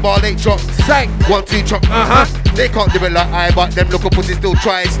 16 bar late drop. Sang 1 2 chop. They can't do it like I, but them local pussies still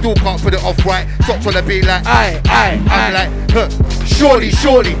try. Still can't put it off right. Stop trying to be like I'm like, surely.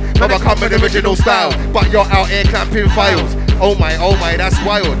 Mama come with original style, but you're out here clamping files. Oh my, that's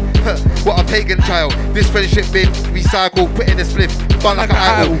wild. What a pagan child. This friendship been recycled, put in a spliff, but like an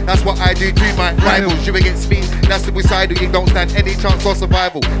idol. That's what I do to my rivals. You against me, that's suicidal. You don't stand any chance for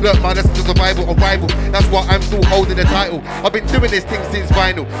survival. Look, man, that's the survival of rival. That's why I'm still holding the title. I've been doing this thing since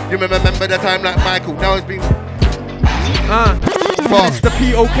vinyl. You remember the time like Michael? Now it's been It's the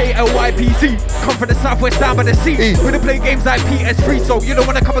POKLYPC. Come from the southwest down by the sea. We don't play games like PS3, so you don't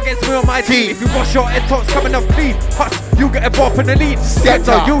wanna come against me on my team. If you wash your head tops coming up clean, huss, you get a bop in the lead.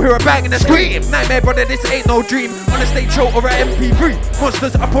 So you hear a bang and a scream. Nightmare, brother, this ain't no dream. On a stage show or a MP3.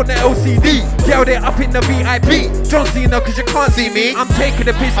 Monsters up on the LCD. Yell they're up in the VIP. John Cena, cause you can't see me. I'm taking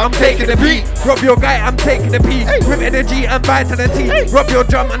the piss, I'm taking the beat. Rob your guy, I'm taking the P. With energy and vitality. Rob your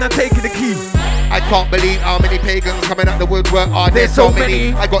drum and I'm taking the key. I can't believe how many pagans coming out the woodwork. There's so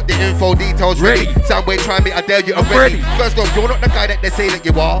many. I got the info details ready. Soundwave, try me, I dare you, I'm ready. First off, you're not the guy that they say that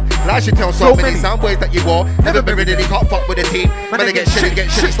you are. And I should tell so many soundwaves that you are. Never been ready, can't fuck with the team. When they get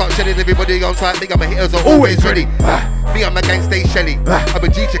shitty, start shedding everybody on site. Me, I'm a hitters are always ready. Me, I'm a gang, stay Shelly. I'm a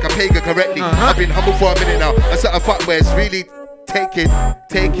G-chick, I'm pagan correctly. I've been humble for a minute now. A set of fuckwares really taking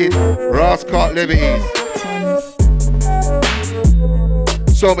Rascal liberties.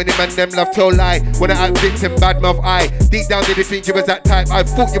 So many men them love to lie. When I act victim, bad mouth I. Deep down did you think you was that type? I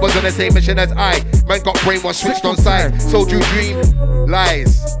thought you was on the same mission as I. Man got brainwashed, switched on side. Sold you dream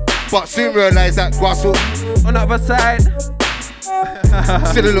lies, but soon realized that grass on the other side.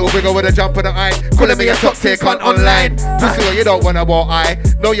 Still a little bigger with a jump in the eye. Calling me a top tier cunt online. Pussy, you don't wanna walk I.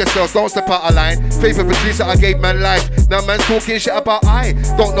 Know yourself, don't step out of line. Favorite producer, I gave man life. Now man's talking shit about I.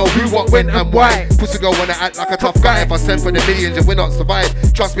 Don't know who, what, when and why. Pussy girl wanna act like a tough guy. If I send for the millions, you will not survive.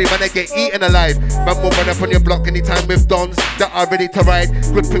 Trust me, man, I get eaten alive. Man will run up on your block anytime with dons that are ready to ride.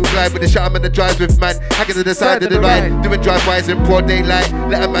 Grip and glide with the shot, I'm in the drives with man. Hacking to the side of the ride. Doing drive-bys in broad daylight.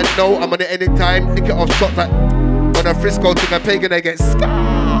 Let a man know I'm on it anytime. Nick it off shots like on a Frisco thing, a pagan, they get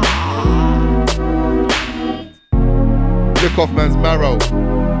scarred. Look off man's marrow.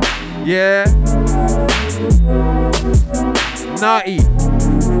 Yeah. Naughty.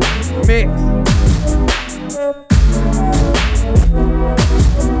 Mix.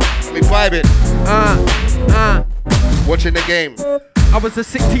 Me vibing. Watching the game. I was a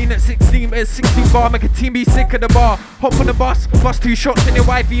 16 at 16, at 16 bar, make a team be sick of the bar. Hop on the bus, bust 2 shots and your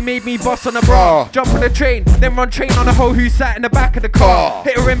wifey made me bust on a bra. Jump on the train, then run train on a hoe who sat in the back of the car.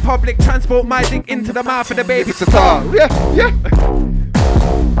 Hit her in public transport, my dick into the mouth of the baby sitar. Yeah.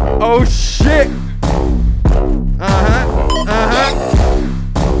 Oh shit.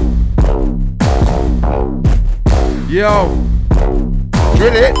 Yo.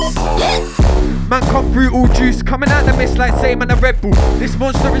 Drill it. Man come through all juice, coming out the mist like same and a Red Bull. This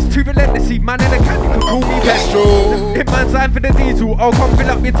monster is too relentless, man in a can, you can call me petrol. If man's line for the diesel, I'll come fill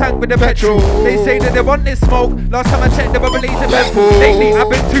up your tank with the petrol. They say that they want this smoke, last time I checked they were blazing mental. Lately I've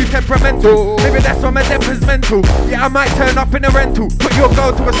been too temperamental, maybe that's why my temper's mental. Yeah, I might turn up in a rental, put your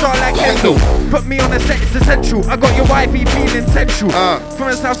girl to a star like Kendall. Put me on a set, it's essential, I got your wifey feeling sensual. From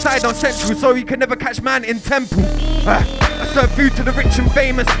the south side on Central, so you can never catch man in Temple. I serve food to the rich and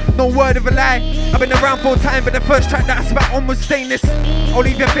famous, no word of a lie. I've been around 4 times, but the first track that I spat on was stainless. I'll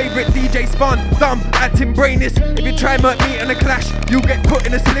leave your favourite DJ Spun, dumb, acting brainless. If you try murk me in a clash, you'll get put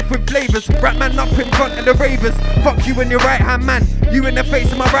in a slip with flavours. Rap man up in front of the ravers. Fuck you and your right hand man, you in the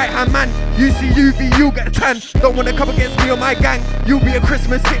face of my right hand man. You see UV, you get a tan. Don't wanna come against me or my gang. You'll be a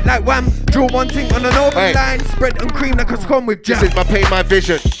Christmas hit like Wham. Draw one thing on an open line, spread and cream like a scone with jam. This is my pain, my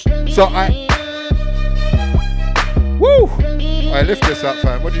vision. So I... Woo! Alright, lift this up,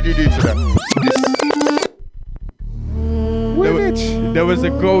 fam. What did you do to that? There was a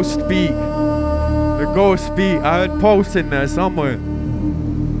ghost beat. The ghost beat. I heard Pulse in there somewhere.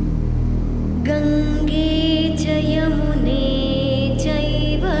 Gange Chayamune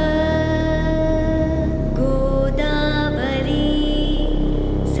Chaiva Godavari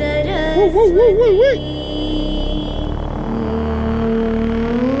Saraswati.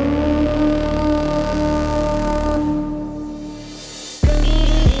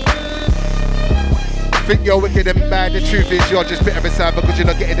 Think you're wicked and bad, the truth is you're just bitter inside because you're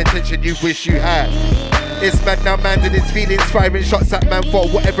not getting the attention you wish you had. It's mad now, man's in his feelings, firing shots at man for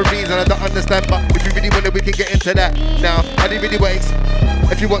whatever reason, I don't understand, but if you really want it, we can get into that. Now, I didn't really want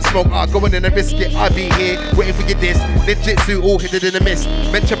if you want smoke, I'll go in and risk it, I'll be here, waiting for your diss, ninjutsu all hidden in the mist,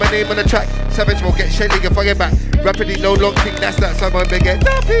 mention my name on the track, Savage will get Shelly and fire back, rapidly no long thing, that's that someone may get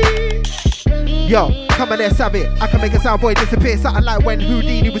nappy. Yo, come on there, savage. I can make a sound boy disappear. Something like when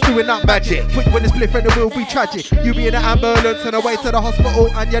Houdini was doing that magic. Put you in the split and it will be tragic. You be in an ambulance on the way to the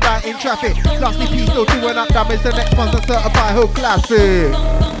hospital and you die in traffic. Lastly, P still doing up damage. The next one's a certified hood classic.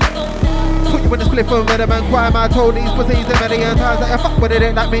 Put you in the split and with a man crime. I told these pussies a million times that you fuck with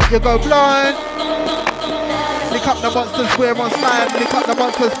it, that means you go blind. Lick up the monsters, we're on slime. Lick up the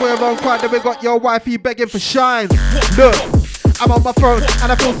monsters, we're on crime. Then we got your wifey begging for shine. Look, I'm on my throne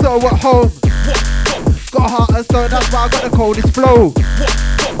and I feel so at home. Got a heart and stone, that's why I got the coldest flow.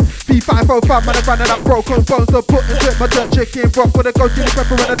 B505, man, I'm running up broken bones. So put into it, my jerk chicken broth with a go to the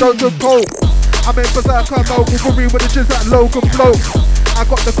pepper and a dose of coke. I'm in berserker mode, Wolverine with the jizz at Logan flow. I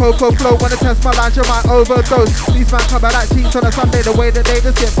got the cocoa flow, wanna test my lines, you might overdose. These man come out like cheats on a Sunday, the way that they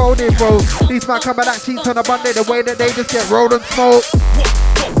just get folded, bro. These man come out like cheats on a Monday, the way that they just get rolled and smoked.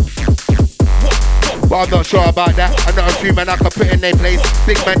 But I'm not sure about that. I'm not a few man I can put in their place.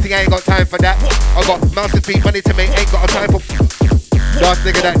 Big man thing, I ain't got time for that. I got mountain feet, money to make, ain't got a time for. Last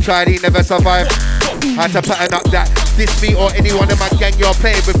nigga that tried, he never survived. Had to pattern up that. This me or anyone in my gang, you're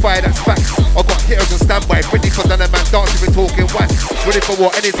playing with fire, that's facts. I got hitters on standby, ready for none of man dancing with talking wax. Ready for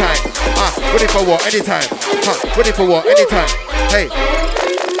war anytime. Ready for war anytime. Ready for war anytime. Hey.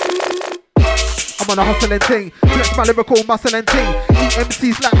 I'm on a hustling ting, flex my lyrical muscle and ting. Eat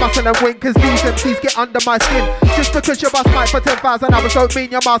MCs like muscle and wing, cause these MCs get under my skin. Just because you bust mic for 10,000 hours don't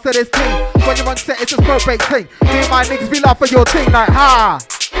mean you're master this thing. When you're on set, it's a smoke break thing. Me and my niggas be laughing your thing like, ha!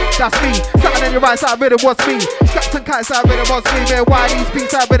 That's me, something on your right side, really was me. Scraps and kites, I really was me. Man, why these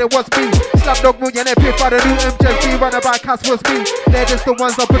beats, I really was me. Slumdog millionaire, pick by the new MJB, running by Cass was me. They're just the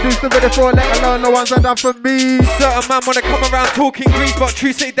ones that produce the video for, let alone the ones that done for me. Certain man wanna come around talking grease, but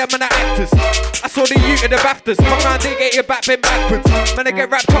true say them and the actors. I saw the youth of the BAFTAs, come round, they get your back bent backwards. Man, I get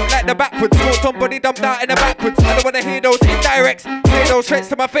wrapped up like the backwards. Smoked on body dumped out in the backwards. I don't wanna hear those indirects, say those threats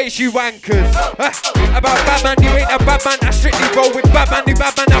to my face, you wankers. About bad man, you ain't a bad man. I strictly roll with bad man, you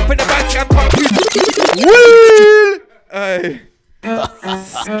bad man up in the back, I'm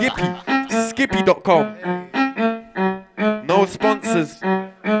Skippy.com. No sponsors.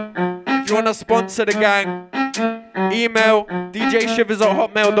 If you wanna sponsor the gang, email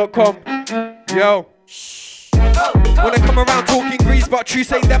djshivers@hotmail.com. Yo. Wanna come around talking grease, but true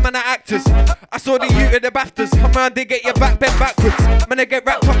say them and the actors. I saw the youth of the BAFTAs, come round, they get your back bent backwards. Man, I get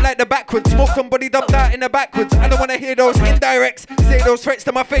wrapped up like the backwards. Smoke somebody dumped out in the backwards. I don't wanna hear those indirects, say those threats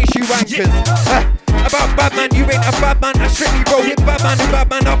to my face, you wankers. About bad man, you ain't a bad man. I strictly roll with bad man, who bad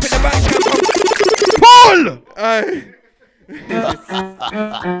man up in the back. Paul!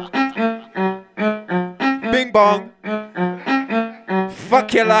 Bing bong.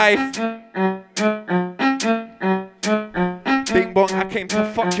 Fuck your life. Bing bong, I came to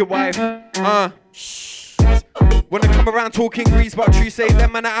fuck your wife. When I come around talking grease, but true say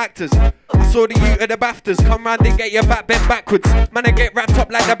them and the actors. I saw the youth of the BAFTAs, come round, they get your back bent backwards. Man, I get wrapped up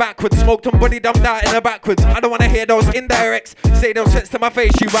like the backwards. Smoked on body dumped out in the backwards. I don't wanna hear those indirects, say those threats to my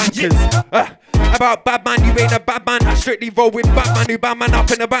face, you wankers. About bad man, you ain't a bad man. I strictly roll with bad man, who bad man up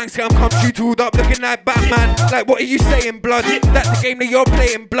in the bank. I'm come true tooled up, looking like Batman. Like, what are you saying, blood? That's the game that you're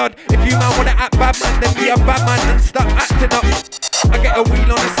playing, blood. If you man wanna act bad man, then be a bad man and stop acting up. I get a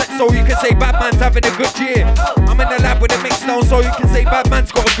wheel on the set so you can say bad man's having a good year. I'm in the lab with a mix down so you can say bad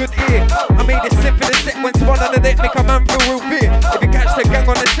man's got a good ear. I made it sit for the set when someone on the deck make a man feel real fear. If you catch the gang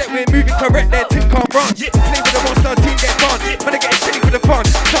on the set, we're moving correct, their team can't run. Play with the monster, team get gone. Man, I get shitty for the fun.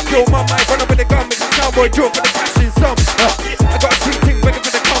 Tuck your mum, I run up with the gun, make the cowboy draw for the cash in some. I got a sweet thing begging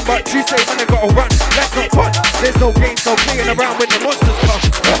for the come, but true say man, I gotta run. That's not fun. There's no games, no playing around when the monsters come.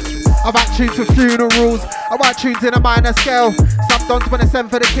 I write tunes for funerals, I write tunes in a minor scale. Some dons when it's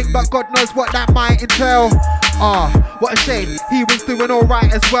sent for the king, but God knows what that might entail. What a shame, he was doing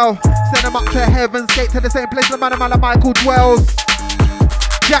alright as well. Send him up to heaven's gate, to the same place the man of Michael dwells.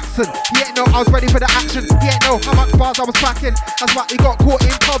 Jackson, he ain't know I was ready for the action. He ain't know how much bars I was packing. That's why he got caught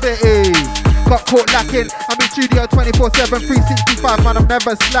in poverty. Got caught lacking. I'm in studio 24/7, 365, man, I'm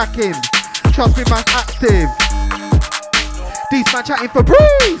never slacking. Trust me, man, active. These man chatting for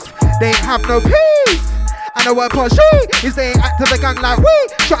breeze, they ain't have no peace. And the word for she is they ain't active a gang like we.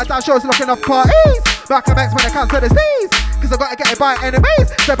 Shut down shows looking off parties. Back and backs when it comes to the C's. Cause I gotta get it by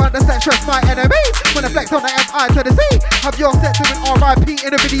enemies. Step on the set, stress my enemies. When I flex on the MI to the C. Have your set doing RIP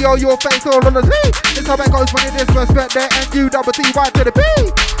in the video, your face all on the Z. It's how it goes when it disrespect the N-U-T-T-Y to the B.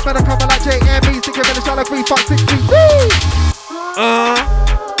 Man, I'm coming like JME, sticking in the shallow 3, 5, 6, 3,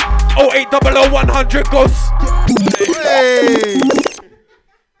 0800 ghosts. Hey.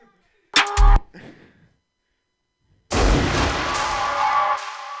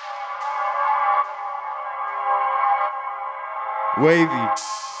 Wavy.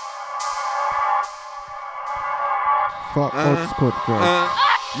 Fuck, old squad, bro.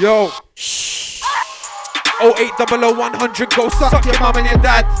 Yo. 0800 go suck your mum and your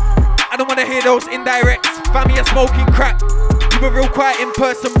dad. I don't wanna hear those indirects. Family are smoking crack. You were real quiet in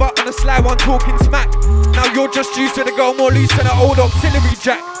person, but on the sly one talking smack. now you're just used to the girl more loose than an old auxiliary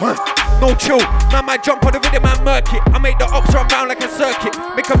jack. No chill, man might jump on the rhythm and murk it. I make the ops run round like a circuit.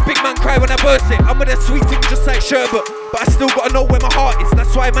 Make a big man cry when I burst it. I'm with a sweet thing just like sherbet, but I still gotta know where my heart is.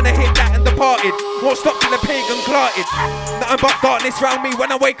 That's why man I hit that and departed. Won't stop till the pagan clarted. Nothing but darkness round me. When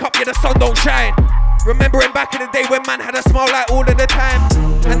I wake up, yeah, the sun don't shine. Remembering back in the day when man had a smile like all of the time.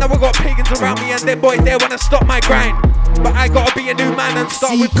 And now I got pagans around me and them boys there wanna stop my grind. But I gotta be a new man and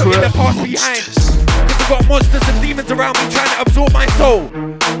start with putting the past behind. Cause I got monsters and demons around me trying to absorb my soul.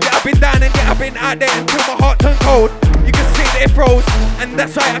 Yeah, I've been down and yeah, I've been out there until my heart turned cold. You can see that it froze, and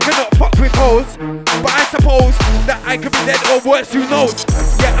that's why I cannot fuck with hoes. But I suppose that I could be dead or worse, who knows?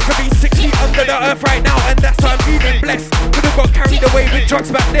 Yeah, I could be 6 feet under the earth right now, and that's why I'm feeling blessed. Could've got carried away with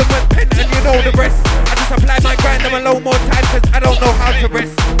drugs back then, went pen and you know the rest. I just apply my grind and alone more time, cause I don't know how to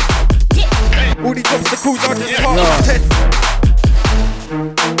rest. All these obstacles are just part of the test.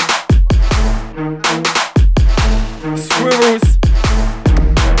 Squirrels,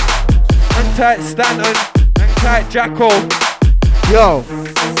 Untight Stanton, Untight Jacko. Yo,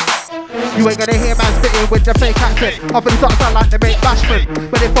 you ain't gonna hear man spitting with the fake accent. Up in the top sound like they make bashment.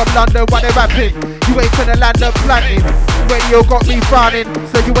 When they from London, while they rapping, you ain't finna land up planting. Radio got me frowning,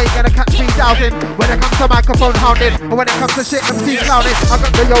 so you ain't gonna catch me doubting. When it comes to microphone hounding, and when it comes to shit, MC clowning, I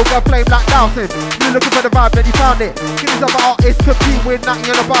got the yoga flame like dousing. You looking for the vibe, then you found it. Give these other artists compete with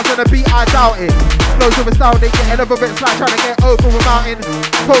nothing on the bars on the beat, I doubt it. Flows of astounding, getting a bit slack, trying to get over a mountain.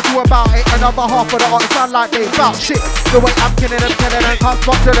 Told you about it, another half of the artists sound like they bout shit. The way I'm killing them, can't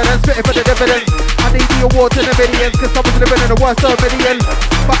spot drilling and spitting for the dividends. I need the awards in the millions, cause someone's living in the worst of million.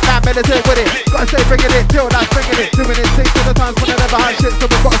 Fuck that, meditate with it. Gotta stay bringing it, till that's bringing it. 2 minutes, 6 to the times when I never had shit, so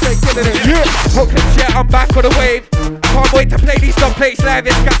we gotta stay killing it. Yeah, hot clips, yeah, I'm back on the wave. Can't wait to play these dub plates live.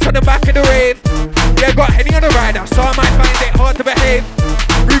 It's gas on the back of the rave. Yeah, got Henny on the rider, so I might find it hard to behave.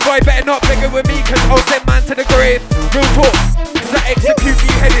 Rude boy better not beg it with me, cause I'll send man to the grave. Real talk, cause I execute the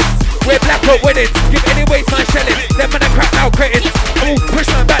headings. We're black up weddings, give any waste my shellings. Them man I crack now credits. I will push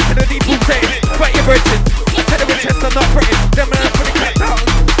my back to the deep pool settings. Fight your bridges, I said it with chest, I'm not pretty. Them man I put it cracked out.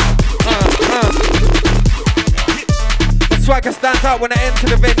 The swagger stands out when I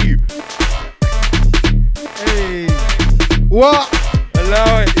enter the venue. Hey, what?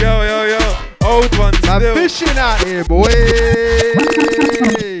 Allow it, yo. Old ones I'm still. fishing out here, boy.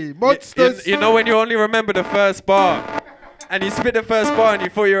 Monsters. You know when you only remember the first bar, and you spit the first bar and you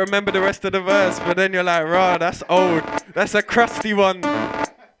thought you remember the rest of the verse, but then you're like, rah, that's old. That's a crusty one.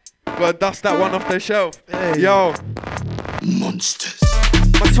 Gotta dust that one off the shelf. Hey. Yo. Monsters.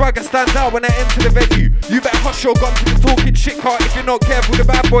 My swagger stands out when I enter the venue. You better hush your gun to the talking shit cart. If you're not careful, the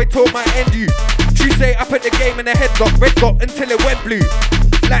bad boy talk might end you. Tuesday up at the game and the head got red got until it went blue.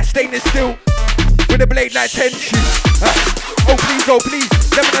 Like stainless steel with a blade like 10 shoes. Oh please, them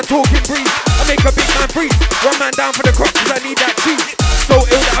when I talking breeze, I make a big man freeze. Run man down for the crop cause I need that cheese. So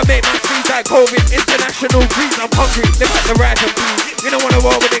ill that I make man freeze like COVID. International breeze, I'm hungry, live at the right and please. You don't wanna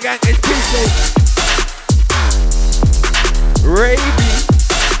war with the gang, it's peace. Ravy.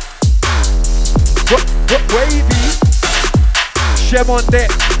 What wavy? Shem on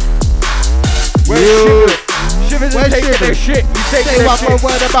deck. Where's Shivers is taking their shit. You taking Say their one shit. more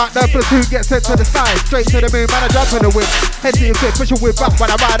word about the platoon, get sent to the side, straight to the moon, man I jump in the whip. Head to your clip, push your whip back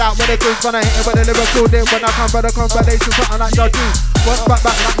when I ride out with the goods, when I hit it with the lyrical dip. When I come by the combination, something like your juice. Once back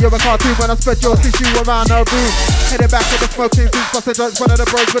like you're a cartoon, when I spread your tissue around the room. Headed back to the smoking boots, busting joints, one of the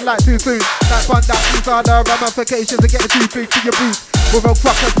bros would like too soon. That fun, that these are the ramifications of getting too big for your boots. With a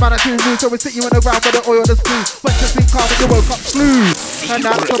crackers, man, I too loose, so we sit you in the ground with the oil that's blue. Went to sleep calm and you woke up flu. And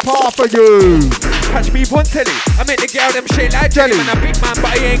that's the part for you. Catch me on telly, I make the girl them shit like jelly. Man, a big man,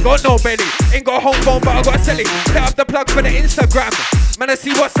 but he ain't got no belly. Ain't got a home phone, but I got a celly. Set up the plug for the Instagram. Man, I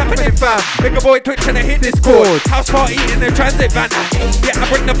see what's happening, fam. Make a boy twitch and I hit this chord. House party in the transit van. Yeah, I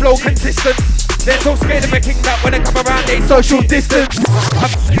bring the flow consistent. They're so scared of a king that when I come around, they social distance.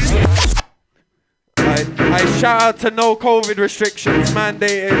 I shout out to no COVID restrictions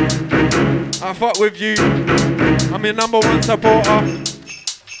mandated. I fuck with you. I'm your #1 supporter.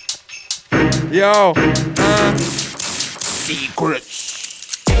 Yo, Secrets.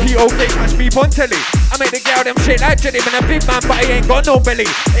 P.O.K. catch me on telly. I make the girl them shit like jelly. Man, a big man, but he ain't got no belly.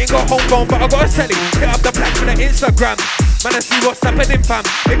 Ain't got home phone, but I got a celly. Hit up the black for the Instagram. Man, I see what's happening, fam.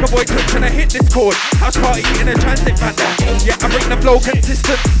 Make a boy twitch and I hit this chord. House party in a transit van. Yeah, I bring the flow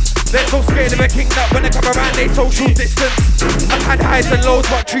consistent. They're so scared of a king that when I come around, they social distance. I've had highs and lows,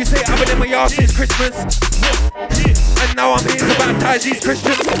 but true say I've been in my yard since Christmas. And now I'm here to baptize these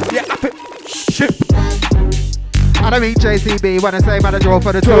Christians. Yeah, I put shit. I don't mean JCB when I say man I draw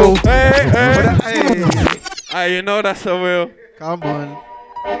for the tool. Hey. You know that's a will. Come on.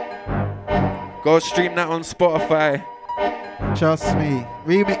 Go stream that on Spotify. Trust me.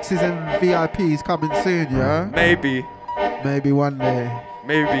 Remixes and VIPs coming soon, yeah? Maybe. Maybe one day.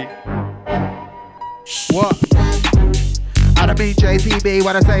 Maybe. What? I don't mean JCB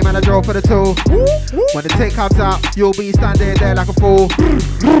when I say man I draw for the tool. When the tick comes out, you'll be standing there like a fool.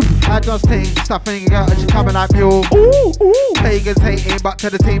 I just think stuffing out and she coming like mule. Pagans hating but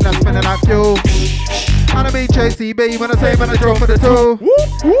to the team that's spinning like fuel. I don't mean JCB when I say man I draw for the tool.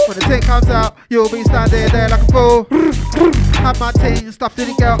 When the tick comes out, you'll be standing there like a fool. Have my team stuffed in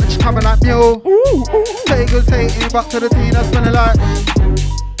the girl and she coming like mule. Pagans hating but to the team that's spinning like.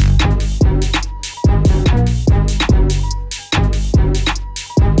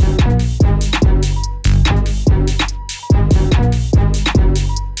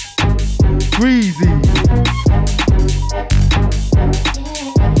 Breezy.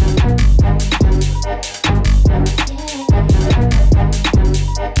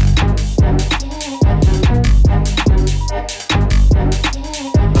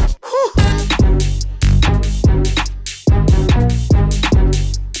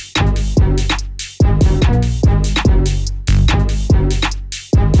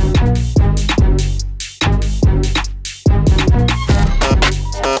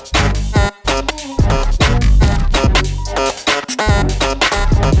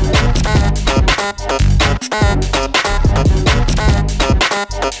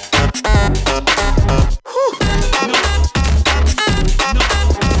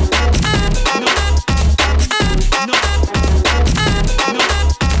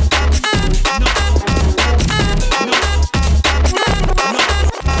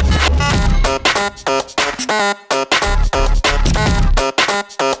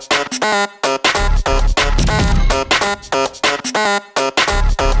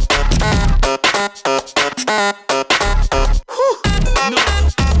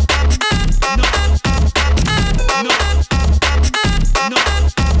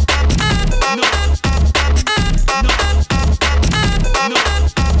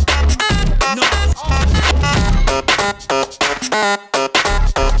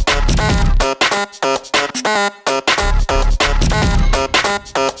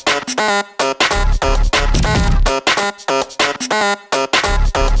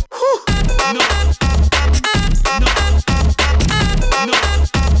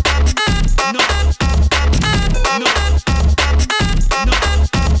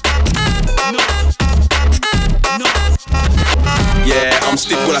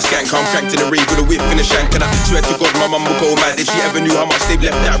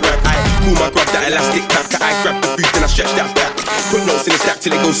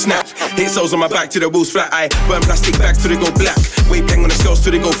 Snap, hit soles on my back till the wheels flat. I burn plastic bags till they go black. Weight bang on the scales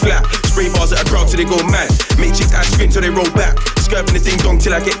till they go flat. Spray bars at a crowd till they go mad. Make chicks ass spin till they roll back. Skirting the ding dong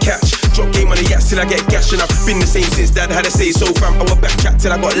till I get catch. Drop game on the yachts till I get gash. And I've been the same since dad had a say so, fam. I went back chat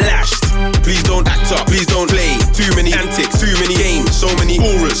till I got lashed. Please don't act up, please don't play. Too many antics, too many games. So many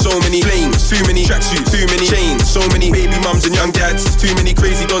auras, so many flames. Too many tracksuits, too many chains. So many baby mums and young dads. Too many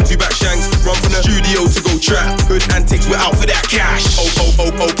crazy done two back shanks. Run from the studio to go trap. Hood antics, we're out for that cash.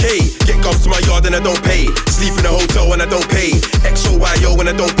 Okay. Get gobs to my yard and I don't pay. Sleep in a hotel when I don't pay. XOYO when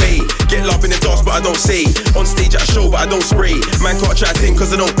I don't pay. Get love in the dance but I don't say. On stage at a show but I don't spray. Man can't try to think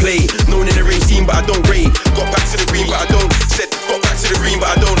cause I don't play. Known in the rain scene but I don't rave. Got back to the green but I don't. Said got back to the green but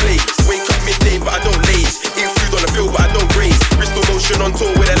I don't lay. Wake up midday but I don't laze. Eat food on the field but I don't graze. Bristol motion on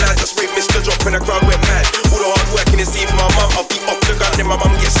tour with a lad. Just wait Mr. Drop when the crowd went mad. All the hard work in the scene for my mum. I'll be off the ground then my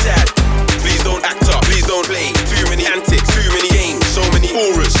mum gets sad. Please don't act up, please don't play. Too many antics, too many games. So many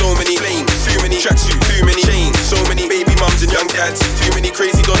auras, so many flames. Too many tracksuits, too many chains. So many baby mums and young dads. Too many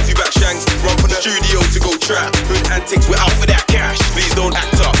crazy done two back shanks. Run from the studio to go trap. Hood antics, we're out for that cash. Please don't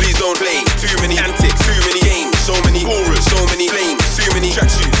act up, please don't play. Too many antics, too many games. So many auras, so many flames. Too many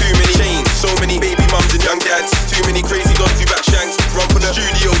tracksuits, too many chains. So many baby mums and young dads. Too many crazy done two back shanks. Run from the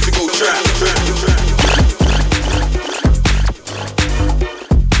studio to go trap.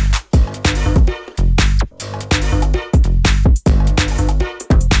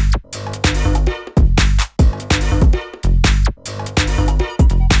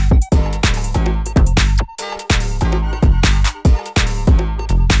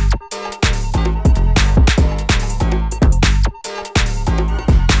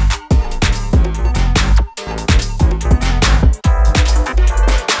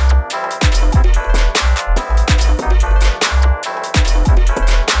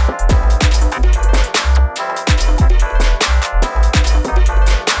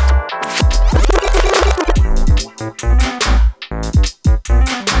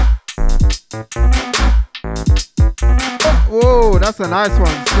 Whoa, that's a nice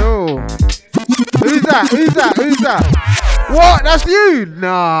one too. Who's that? What? That's you?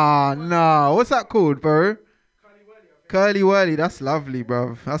 Nah. What's that called, bro? Curly Whirly. That's lovely,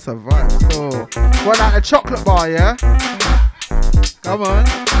 bro. That's a vibe. So, what, like the chocolate bar, yeah? Come on.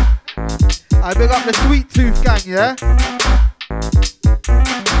 I big up the Sweet Tooth gang, yeah?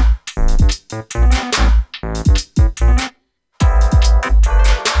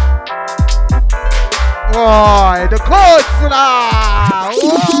 Oh, the chords now.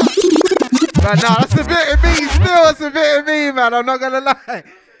 But nah, that's a bit of me still. That's a bit of me, man. I'm not gonna lie.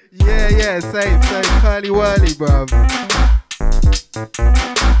 Yeah, same. Curly Whirly, bruv.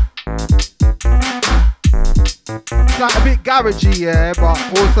 It's like a bit garagey, yeah, but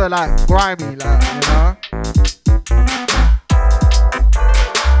also like grimy, like, you know?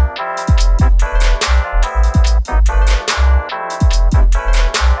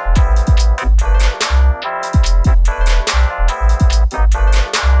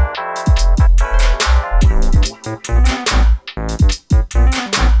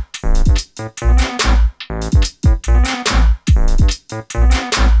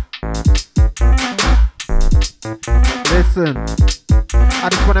 Listen, I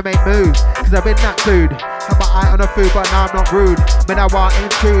just wanna make moves, cause I've been that dude. Have my eye on the food, but now I'm not rude. Man, I want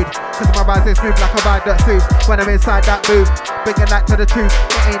intrude, cause my rise is smooth like a ride that suit. When I'm inside that booth, bringing that to the truth.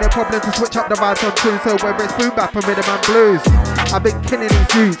 It ain't a problem to switch up the vibes on tune. So whether it's boom bap or rhythm and blues, I've been killing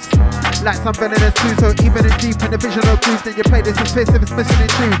these dudes like some villainous too. So even in deep in the vision of truth, then you play this in space if it's missing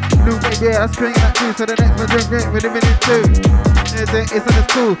in tune. Blue baby, yeah, I'm springing that too. So the next one drink with a minute too. It isn't as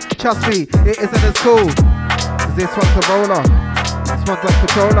cool, trust me, it isn't as cool. This one's a roller, this one's a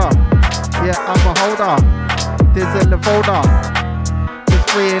controller. Yeah, I'm a holder. This in the folder. Just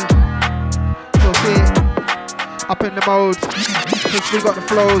freeing. So see it. Up in the mode. Since we got the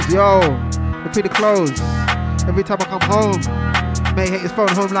flows, yo. Repeat the clothes. Every time I come home. May hit his phone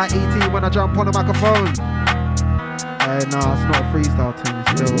home like E.T. when I jump on the microphone. Nah, it's not a freestyle team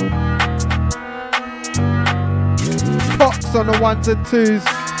still. Pops on the ones and twos.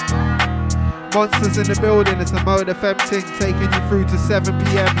 Monsters in the building, it's a Mode FM thing taking you through to 7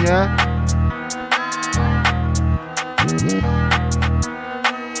 PM, yeah?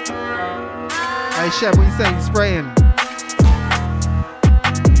 Hey Chef, what you saying? Spraying?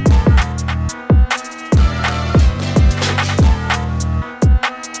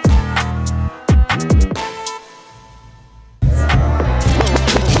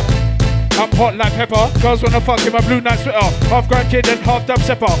 I'm hot like pepper. Girls wanna fuck in my blue night sweater. Half grandkid and half dub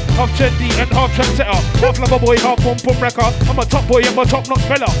sepper. Half trendy and half trendsetter. Half lover boy, half pom wrecker. I'm a top boy and my top notch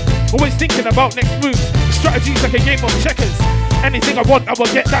fella. Always thinking about next moves. Strategies like a game of checkers. Anything I want, I will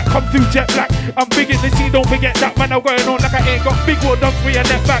get that. Come through jet black. I'm big in the sea, don't forget that. Man, I'm going on like I ain't got big war dogs for your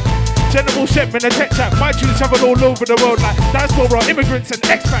net back. General Chef in a tech chat. My tunes travel all over the world like diaspora, immigrants and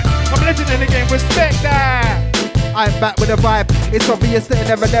expats. I'm legend in the game, respect that. I'm back with a vibe. It's obvious that it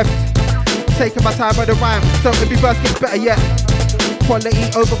never left. Taking my time with the rhyme, so every verse gets better yet. Quality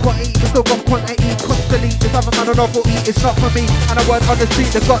over quantity, but still got quantity constantly. If I'm a man on novelty, it's not for me. And a word on the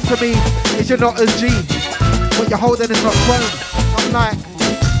street that got to me is you're not as G. What you're holding is not chrome. I'm like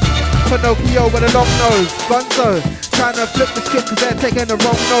Pinocchio with a long nose. Gonzo, trying to flip the script cause they're taking the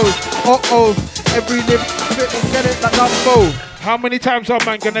wrong nose. Every lip spit and get it like Lambo. How many times are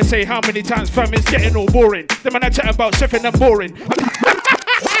man gonna say how many times fam is getting all boring? The man I chat about chefing and boring.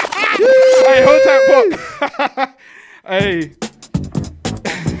 Hey, hold tight, Hey.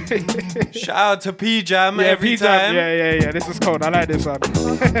 Shout out to P-Jam every time. Yeah. This is cold. I like this one.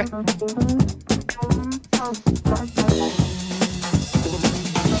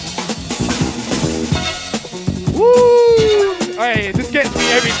 Woo! Hey, this gets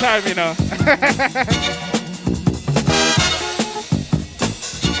me every time, you know.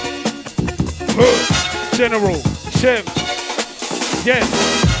 General, Chef, yes.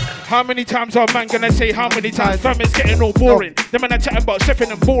 How many times are man gonna say how many times? Fam is getting all boring. The man are chatting about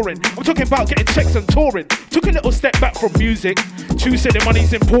chefing and boring. I'm talking about getting checks and touring. Took a little step back from music. True said the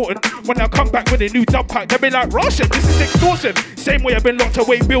money's important. When I come back with a new dub pack, they'll be like, Russian, this is extortion. Same way I've been locked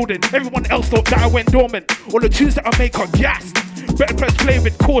away building. Everyone else thought that I went dormant. All the tunes that I make are gassed. Better press play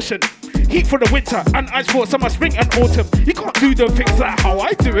with caution. Heat for the winter and ice for summer, spring and autumn. You can't do the things like how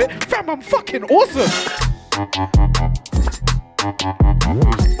I do it. Fam, I'm fucking awesome.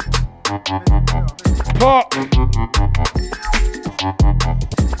 Pop.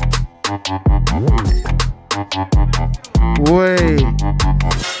 Wait.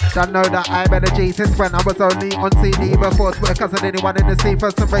 Don't know that I'm energy since when I was only on CD before Twitter, cousin anyone in the scene.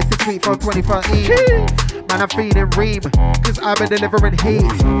 First and race tweet from 2013. Man, I'm feeding ream, cause I've been delivering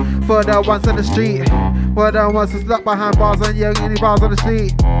heat for the ones on the street, for the ones that's locked behind bars and young any bars on the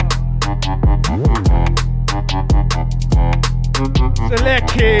street.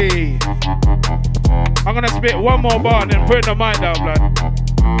 Selecki. I'm gonna spit one more bar and then put the mic down, blood.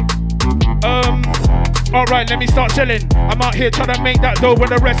 Alright, let me start selling. I'm out here trying to make that dough when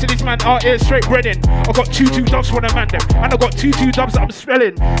the rest of these man out here straight breading. I got 2 dubs for the man them, and I got 2 dubs that I'm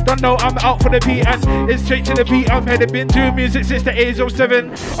spelling. Don't know I'm out for the beat and it's straight to the beat. I've had been doing music since the age of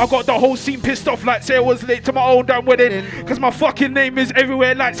 7. I got the whole scene pissed off like say I was late to my own damn wedding. Cause my fucking name is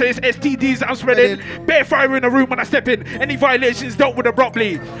everywhere like say it's STDs that I'm spreading. Bare fire in the room when I step in. Any violations dealt with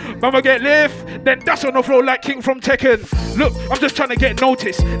abruptly. Mama get lift, then dash on the floor like King from Tekken. Look, I'm just trying to get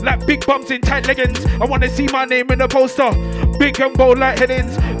noticed. Like big bums in tight leggings. I wanna see my name in the poster. Big and bold like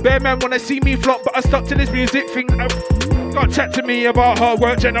headings. Bare man wanna see me flop, but I stuck to this music thing. Got chat to me about hard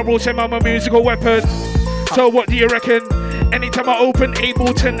work. General said I'm a musical weapon. So what do you reckon? Anytime I open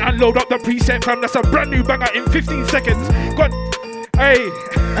Ableton and load up the preset, fam, that's a brand new banger in 15 seconds. God, hey.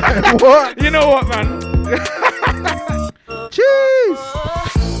 What? You know what, man? Jeez.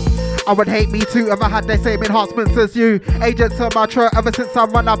 I would hate me too if I had the same enhancements as you. Agents on my trail ever since I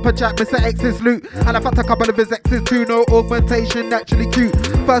run up a jack, Mr. X's loot. And I've had a couple of his exes too, no augmentation, naturally cute.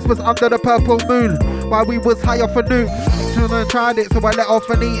 First was under the purple moon, while we was high off a nuke. I tried it, so I let off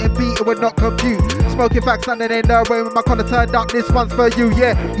an eat and beat, it would not compute. Smoking facts standing in the way with my collar turned up, this one's for you,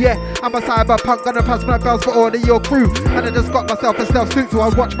 yeah. I'm a cyberpunk, gonna pass my bells for all of your crew. And I just got myself a stealth suit, so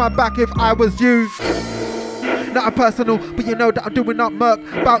I'd watch my back if I was you. Not personal, but you know that I'm doing up murk.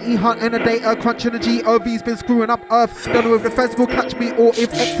 Bounty hunting a data, crunching the GOV's been screwing up Earth. Don't know if the feds will catch me or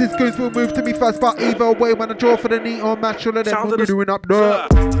if X's goons will move to me first. But either way, when I draw for the knee or match, all of them will be doing up dirt.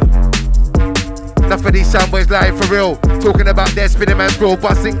 Enough of these soundboys lying for real. Talking about their spinning man's grill,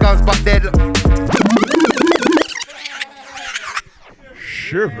 busting guns, but they're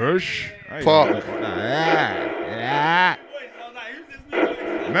shivers. Fuck.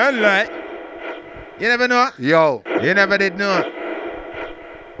 Man, like. You never know. Yo. You never did know.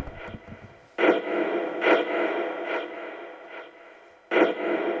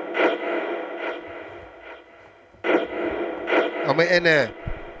 I'm in there.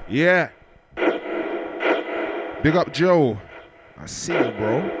 Yeah. Big up Joe. I see you,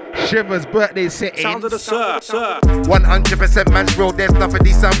 bro. Shivers birthday sitting. Sound of the sir. 100% man's real. There's nothing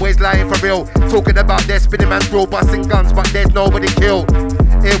these soundboys lying for real. Talking about their spinning man's grill, busting guns, but there's nobody killed.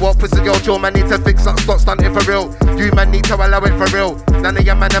 Hear what pussy girl, Joe man need to fix up, stop stunting for real. You man need to allow it for real. None of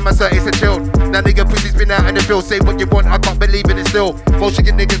your man and my sir is a chill. None of your pussies been out in the field. Say what you want, I can't believe it still. Most of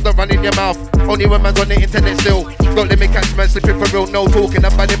you niggas don't run in your mouth. Only when man's on the internet still. Don't let me catch man slipping for real. No talking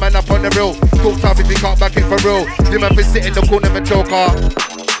about the man up on the real. Talk tough if you can't back it for real. You man been sitting in the corner of a joker.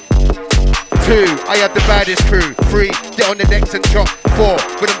 2, I have the baddest crew. 3, get on the decks and chop. 4,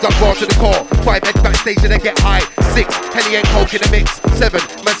 rhythms up bar to the core. 5, head backstage and I get high. 6, Henny and Coke in the mix. 7,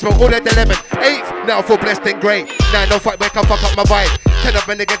 man smell all of the lemon. 8, now I feel blessed and great. 9, no fight where I can fuck up my vibe. 10 of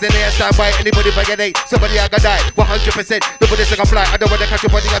my niggas in there stand by. Anybody bag an 8, somebody I gotta die. 100%, nobody think I fly. I don't wanna catch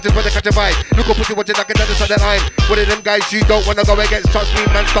your body, I just wanna catch a vibe. Look up pussy watching like another side of the line. One of them guys you don't wanna go against. Trust me,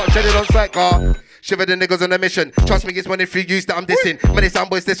 man, start shedding on sight car. Shiver the niggas on a mission. Trust me, it's one in 3 use that I'm dissing. Many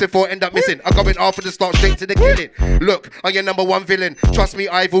soundboys this before end up missing. I'm going off for the start straight to the killing. Look, I'm your number 1 villain. Trust me,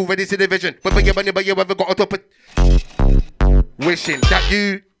 I've already seen the vision. But you ever got on top of wishing that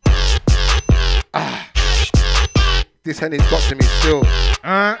you this Henny's got to me still.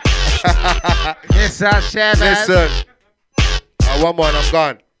 Yes, I share that. Listen. One more and I'm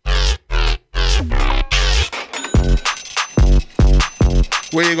gone.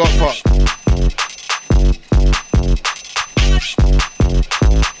 Where you got fuck?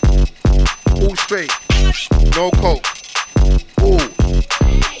 All straight, no coke. Ooh.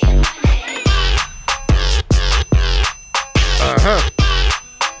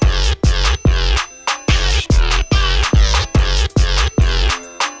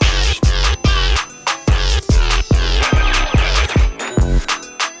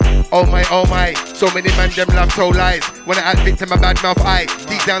 Oh my, so many man them love told lies. When I act victim, a bad mouth eye.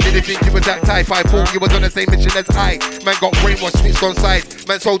 Deep down did they think you was that type? I thought you was on the same mission as I. Man got brainwashed, switched on sides.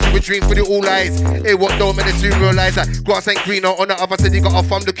 Man sold you a dream for the all eyes. Hey, what though, man, soon realize that grass ain't greener. On the other side, you got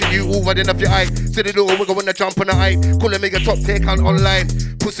off, I'm looking you all running up your eyes. So the little wiggle when I jump on the eye. Call him, make a top tier count online.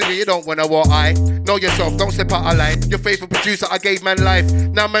 Pussy, you don't wanna what I. Know yourself, don't step out of line. Your faithful producer, I gave man life.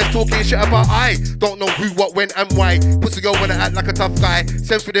 Now man's talking shit about I. Don't know who, what, when, and why. Pussy girl wanna act like a tough guy.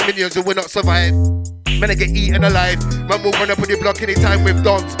 Send for the millions who will not survive. Man, I get eaten alive. Man will run up on your block anytime with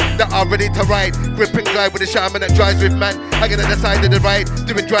dons that are ready to ride. Grip and glide with a shaman that drives with man. I get at the side of the ride,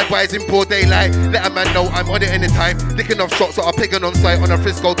 doing drive-bys in broad daylight. Let a man know I'm on it anytime. Licking off shots that are pigging on sight. On a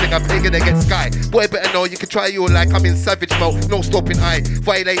Frisco thing, I'm pigging against sky. Boy, better know you can try your like. I'm in savage mode, no stopping eye.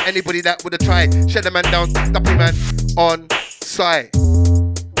 Violate anybody that would have tried. Shed a man down, dumpy man on sight.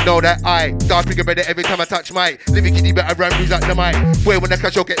 Know that I dark figure better every time I touch mic. Living kitty better run breeze like the mic. Where when the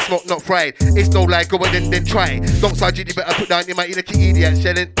cash you'll get smoked, not fried. It's no lie, go on then try. Don't side you better put down your mic in a key idiot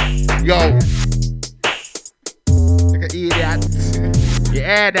shelling. Yo. Like an idiot. You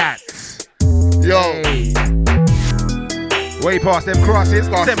hear that? Yo. Hey. Way past them crosses.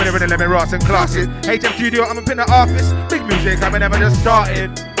 7 minutes let me ross and classes. HM Studio, I'm up in the office. Big music, I mean, never just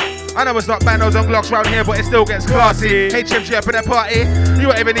started. I know it's not bandos and Glocks round here, but it still gets classy. HMG up in the party. You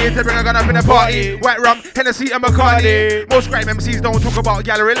don't even need to bring a gun up in the party. White rum, Hennessy and Bacardi. Most grime MCs don't talk about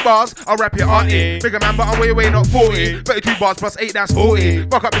gallery bars. I'll rap your auntie. Bigger man, but I'm way not 40. 32 bars plus 8, that's 40.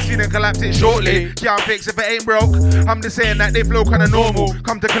 Fuck up the scene and collapse it shortly. Can't fix if it ain't broke. I'm just saying that they flow kinda normal.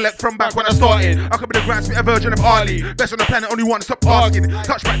 Come to collect from back when I started. I could be the grand spit a version of Ali. Best on the planet, only one, stop asking.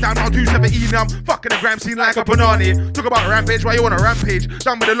 Touch back down on 270 now. I'm fucking the gram scene like a banana. Talk about rampage, why you on a rampage?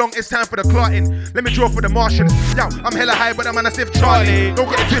 Done with the long, it's time for the clotting. Let me draw for the Martians. Yo, I'm hella high, but I'm on a stiff Charlie. Don't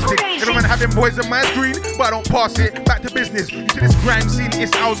get it twisted. Every man having boys on my screen, but I don't pass it. Back to business. You see this grime scene,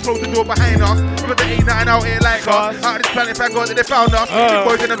 it's ours, close the door behind us. Because there ain't nothing out here like us. Out of this planet, thank God that they found us. Big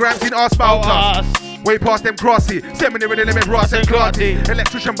boys in the grime scene, us about us. Way past them crossy. 7 minutes with the limit, Ross and Clarty.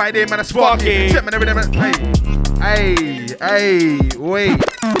 Electrician by day, man, a sparky. 7 minutes with the limit. Hey, wait.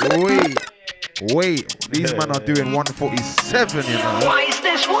 These men are doing 147, you know. Why is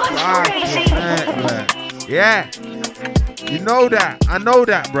this one crazy? Yeah. You know that. I know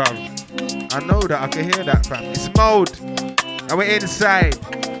that, bruv. I know that. I can hear that, fam. It's mode. And we're inside.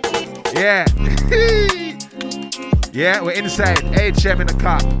 Yeah. Yeah, we're inside. HM in the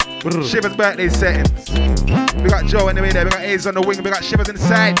car. Shivers birthday settings. We got Joe anyway there. We got A's on the wing. We got Shivers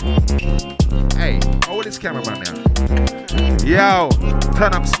inside. Hey, hold this cameraman now. Yo,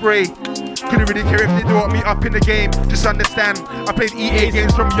 turn up spray. Couldn't really care if they don't want me up in the game. Just understand, I played EA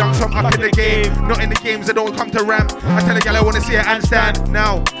games from young, so I'm up in the game. Not in the games that don't come to ramp. I tell a gal I wanna see her handstand.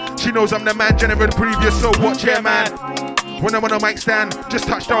 Now, she knows I'm the man, Jennifer the previous, so watch her, man. When I'm on a mic stand, just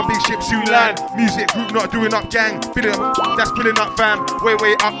touch down, big ship soon land. Music group not doing up gang. That's filling up fam.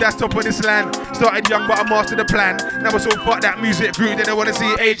 Way up, that's top of this land. Started young but I mastered the plan. Now it's all fuck that music group, then I wanna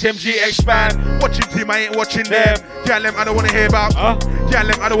see HMG expand. Watching team, I ain't watching them. Gal them I don't wanna hear about. Gal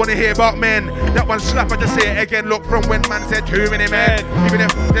them I don't wanna hear about men. That one slap, I just say it again. Look from when man said too many men. Even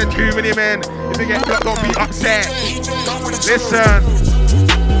if there's too many men. If they get blocked, don't be upset. Listen.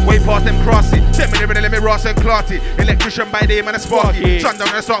 Way past them crossy. 10 minutes with the limit, Ross and Clarty. Electrician by day, man, a sparky. Sundown,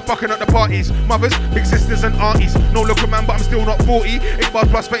 I start fucking up the parties. Mothers, big sisters and aunties. No local man, but I'm still not 40. 8 bars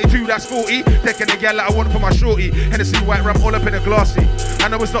plus 32, that's 40. Taking the gal that I want for my shorty. Hennessy white rum all up in the glassy. I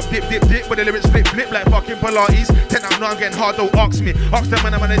know it's not dip, but the lyrics flip like fucking Pilates. 10 out, now I'm getting hard, don't ask me. Ask them,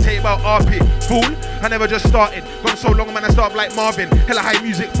 man, I'm gonna tell you about RP. Fool, I never just started. Gone so long, man, I start like Marvin. Hella high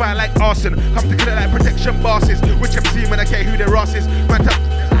music, fire like arson. Come to kill it like protection bosses. Which MC, man, I care who their ass is. Man,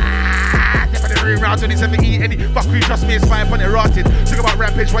 round 27 eat any fuck you trust me, it's fire upon it rotted. Talk about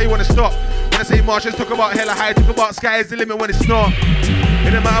rampage, why you wanna stop? When I say Martians, talk about hella high, talk about sky is the limit when it's not.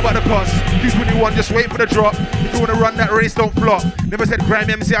 It don't matter about the cost. 221, just wait for the drop. If you wanna run that race, don't flop. Never said grime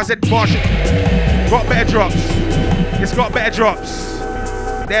MC, I said Martian. Got better drops. It's got better drops.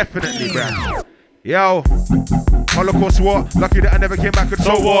 Definitely, bruh. Yo, Holocaust war. Lucky that I never came back with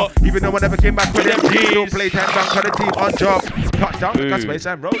so what? Even though I never came back with them G's. Don't play time down, cut the team on job. Touchdown, that's space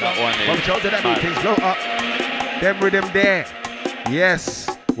and roll up. From show to that, things blow up. Them rhythm there. Yes,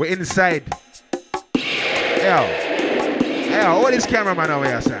 we're inside. Yo, all this cameraman over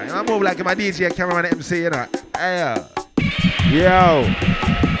here, sir. I move like my DJ cameraman MC, you know.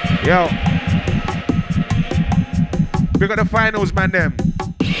 Yo. We got the finals, man, them.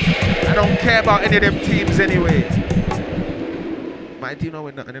 I don't care about any of them teams anyway. My team don't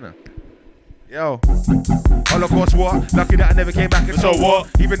win nothing, you know. Yo, Holocaust war. Lucky that I never came back and so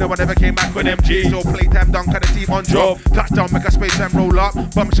what? Even though I never came back with MG. So playtime dunk at the team on job. Touchdown, make a space and roll up.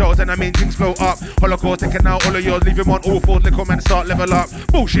 Bump shots and I mean things flow up. Holocaust taking out all of yours, leave him on all fours. Little man start level up.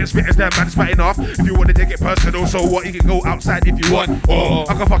 Bullshit spitters, them man spitting off. If you want to take it personal, so what? You can go outside if you want. Or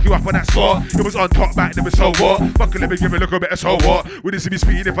I can fuck you up on that spot. It was on top back, never so what? Fuck let me give it a little bit of so what? Wouldn't see me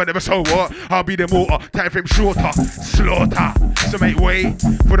speeding if I never so what? I'll be the motor, time frame shorter, slaughter. So make way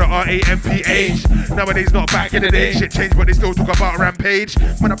for the RAMPH. Nowadays not back in the day. Shit changed but they still talk about rampage.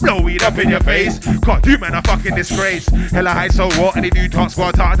 Man I blow weed up in your face. Can't do man a fucking disgrace. Hella high so what? And they do talk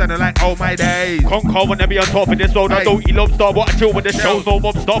squad talk and they're like oh my days. Concord will never be on top of this road. I don't eat lobster but I chill with the shows. No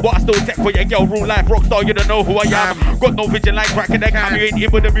mobster but I still tech for your girl. Rule life rockstar you don't know who I am. Got no vision like cracking that cam. You ain't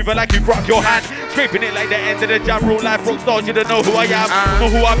in with the river like you crack your hand. Scraping it like the end of the jam. Rule life rockstars you don't know who I am. Know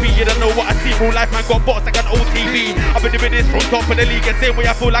who I be you don't know what I see. Rule life man got boss like an OTV. I've been doing this from top of the league and same way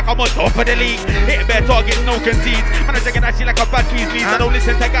I feel like I'm on top of the league. league. Hit bare targets, no concedes. Man, I'm taking that shit like a bad Weasley. I don't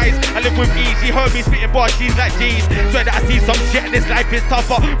listen to guys, I live with ease. She heard me spitting bars, she's like G's. Swear that I see some shit and this life is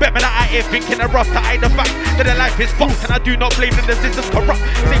tougher. Bet me that I ain't thinking of rough to hide the fact that the life is fucked. And I do not blame the system's corrupt.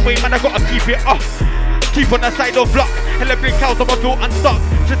 Same way, man, I gotta keep it up. Keep on the side of luck. Hella big cows on my field unstuck.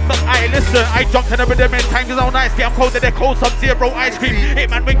 Just that I listen. I jumped in a rhythm in time is all nice. Yeah, I'm cold and they're cold. Sub-Zero ice cream.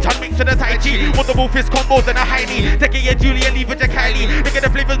 8-man wing chun mix with a Tai Chi. Want the wolf fist combos and a high knee. Take it, yeah, Julia, leave it to Kylie. Look at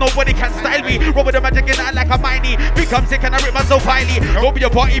the flavors, nobody can style me. Roll with the magic in that like a miney. Become sick and I rip myself highly. Don't be a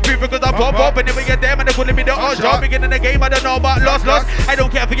party poo because I pop up. And then we get them and they're calling me the odd job. Beginning the game, I don't know about lost. I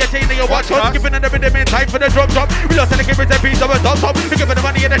don't care for your chain and your watch on. Skipping on the rhythm in time for the drop. We lost and the game is a piece of a top. We give the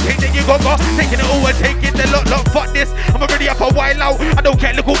money and the chain that you got. Taking it all and taking the lot. Fuck this, I'm already up a while out. I don't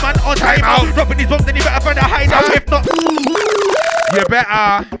care, little man on time out. Dropping these bombs, then you better find a hideout. If not, you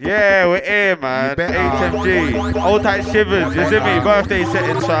better. Yeah, we're here, man. HMG, old tight shivers. You see me? Birthday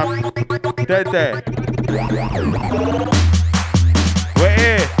setting, son. Dead there. We're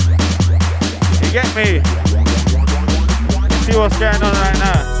here. You get me? See what's going on right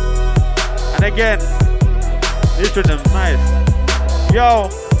now. And again, this rhythm's nice. Yo.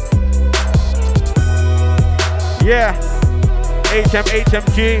 Yeah,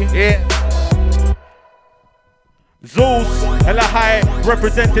 HMG, yeah. Zeus, hella high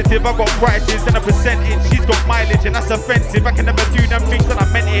representative. I got prices and a percentage. She's got mileage and that's offensive. I can never do them things and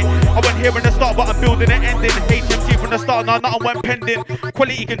I meant it. I went here in the start, but I'm building an ending. HMG from the start, now nothing went pending.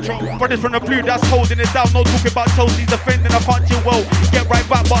 Quality control, brothers from the blue that's holding it down. No talking about Chelsea's offending. I can't chill well, get right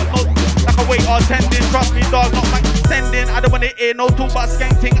back, but not like a wait attending. Trust me, dog, not like sending. I don't wanna hear no talk about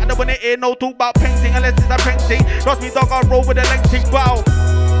skanking. I don't wanna hear no talk about painting unless it's a painting. Trust me, dog, I'll roll with a lengthy bow.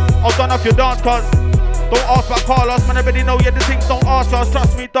 I'll done off your dance cause don't ask about Carlos, man, everybody know the things don't ask us.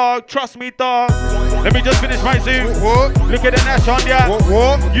 Trust me, dog, trust me, dog. Let me just finish my zoom. Look at the Nash on ya.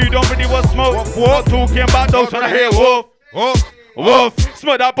 You don't really want smoke. Not talking about those when I hear woof. Woof.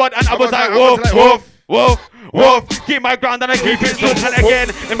 Smell that bud and I was like woof. Woof. Keep my ground and I keep it slow. And again,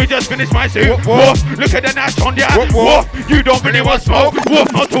 let me just finish my zoom. Woof. Look at the Nash on ya. Woof. You don't really want smoke.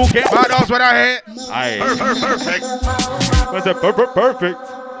 Woof. Not talking about those when I hear. Perfect. What's a perfect?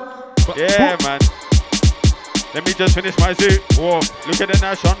 Yeah, man. Let me just finish my zoo. Whoa, look at the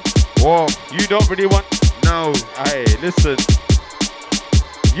nation. Whoa, you don't really want. No. Hey, listen.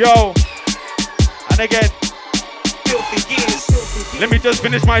 Yo. And again. Let me just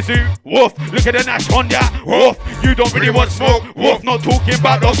finish my zoo. Woof, look at the Nash on ya. Woof, you don't really want smoke. Woof, not talking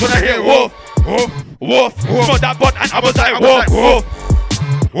about those when I hear woof. Woof, smell that butt and I was like woof.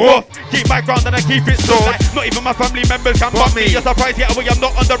 Woof, keep my ground and I keep it so like, not even my family members can bump me. You're surprised yet away, I'm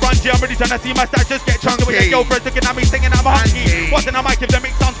not on the run. Yeah, I'm really trying to see my stats just get chunky. With your girlfriend looking at me singing I'm hungry. Watching I might give them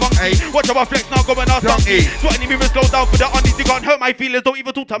mix sounds funky. Watch how I flex now going off donkey. So any movement slow down for the honeys. You can't hurt my feelings, don't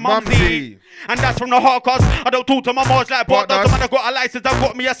even talk to mumsy. And that's from the heart cause I don't talk to my moms like but does. Man, I got a license, I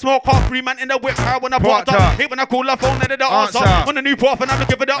got me a smoke half free man in the whip car when I parked up. Hate when I call the phone and the answer. On the new path and I'm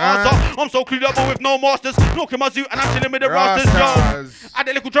looking for the answer. I'm so clued up but with no masters. Knocking my zoo and I'm chilling with the rasters. Yo, I had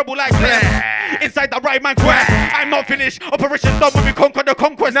a little trouble like this. Inside the right man quest. I'm not finished. Operation's done when we conquer the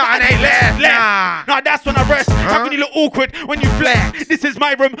conquest. Nah, I ain't left. Nah, that's when I rest. How can you look awkward when you flex? This is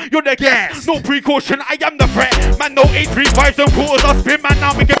my room, you're the guest. No precaution, I am the threat. Man, no 835s and quarters. I spin, man,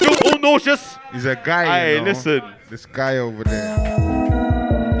 now we can feel all nauseous. He's a guy, Hey, you know. listen. This guy over there.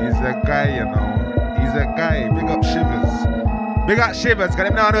 He's a guy, you know. He's a guy. Big up Shivers. Big up Shivers, because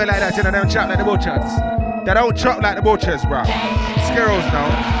them now do it like that. You know, they don't chop like the butchers. They don't chop like the butchers, bro. Scarrows now.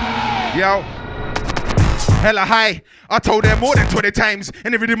 Yo. Hella high. I told them more than 20 times.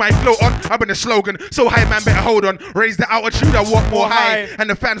 And every day my flow on, I've been a slogan. So high, man, better hold on. Raise the altitude, I want more high. And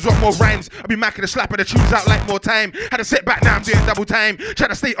the fans want more rhymes. I be macking the slap of the tunes out like more time. Had to sit back, now I'm doing double time. Try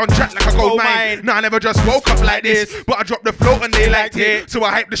to stay on track like a gold mine. Nah, I never just woke up like this. But I dropped the flow and they liked it. So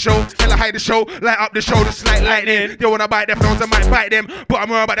I hype the show, hella high the show. Light up the show just like lightning. They wanna bite their phones, I might bite them. But I'm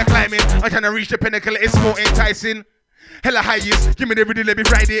more about the climbing. I'm trying to reach the pinnacle, it's more enticing. Hella highest, give me the rhythm, let me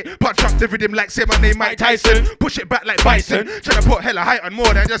ride it. Punch up the rhythm like say my name Mike Tyson. Push it back like Bison. Tryna put hella height on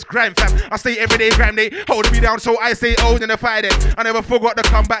more than just grind, fam. I stay everyday grind, they holding me down, so I stay old in the fight it. I never forgot the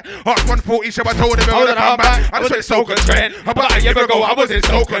comeback. Ask 140, so I told them I was come back. I was in Stoke-on-Trent. About a year ago, I was in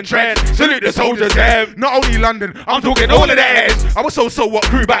Stoke-on-Trent. Salute the soldiers, them. Not only London, I'm talking all of the ends. I was so what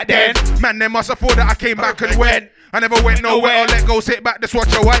crew back then. Man, they must have thought that I came back and went. I never went nowhere, or let go, sit back, just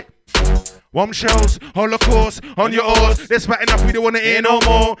watch your white. Bomb shells, Holocaust, on your oars. That's bad enough, we don't wanna hear no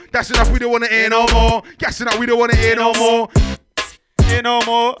more. That's enough, we don't wanna hear no more. Gassing up, we don't wanna hear no more. Hear no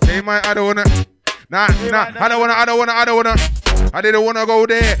more. Hey man, I don't wanna. Nah, I don't wanna. I didn't wanna go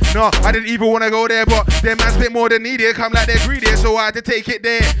there. No, I didn't even wanna go there. But them man spit more than needed. Come like they're greedy, so I had to take it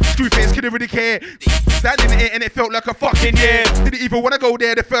there. Screwface couldn't really care. Standing in it and it felt like a fucking year. Didn't even wanna go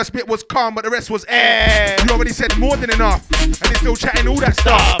there. The first bit was calm, but the rest was air. You already said more than enough, and they're still chatting all that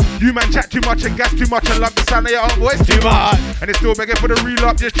stuff. You man chat too much and gas too much and love the sound of your own voice too much. And they're still begging for the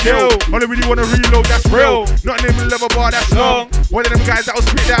re-up, just chill. Only really wanna reload, that's real. Not in the middle of a bar, that's long. One of them guys that'll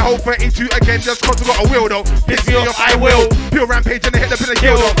spit that whole 32 again just cause I got a will though. Piss me off, I will. Pure rampage and they hit up in the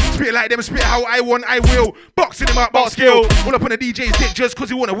gill though. Spit like them, spit how I want, I will. Boxing him up, box skill. All up on the DJ's dick just cause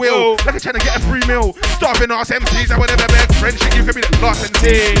he want a will. Like a trying to get a free meal. Starving ass MCs, I whatever beg friendship. You could be the last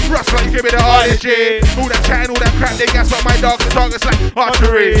MC. Rust like you could be the hardest G. All that chatting, all that crap, they gas up my dogs. The target's like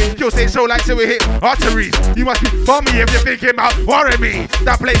artery. Kill say so like so we hit arteries. You must be bummy if you're thinking about warring me.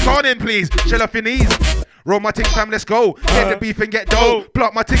 That play gone in please. Shell off your knees. Roll my ting fam, let's go. Get the beef and get dough.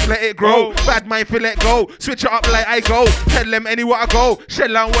 Block my ting, let it grow. Bad mind feel let go. Switch it up like I go. Tell them anywhere I go.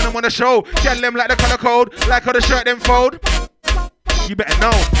 Shell out when I'm on the show. Tell them like the color code. Like how the shirt them fold. You better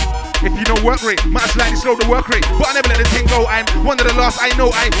know. If you don't work rate, might slightly slow the work rate. But I never let the thing go. I'm one of the last I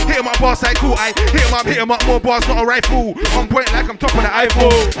know. I hit him up, boss, I cool. I hit him up, more bars, not a rifle. On point like I'm top of the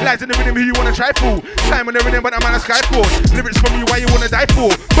iPhone. Lads in the rhythm, who you wanna try for? Climb in the rhythm, but I'm on a skyfall. Lyrics from you, why you wanna die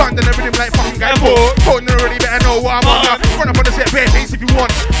for? Band in the rhythm like fucking guy for. Phone already better know what I'm on. Run up on the set, bare face if you want.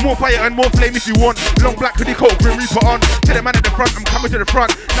 More fire and more flame if you want. Long black hoodie coat, Grim Reaper on. To the man at the front, I'm coming to the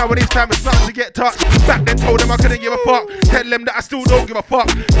front. Now when it's time, it's starting to get touched. Back then told them I couldn't give a fuck. Tell them that I still don't give a fuck.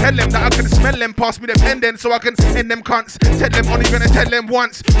 Tell them that I can smell them. Pass me the pen then so I can end them cunts. Tell them only gonna tell them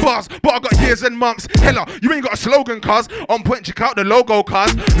once. Bars, but I got years and months. Hella, you ain't got a slogan, cuz. On point, check out the logo,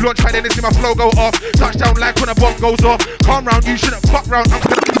 cuz. Launch high, then see my flow go off. Touchdown like when a bomb goes off. Calm round, you shouldn't fuck round. I'm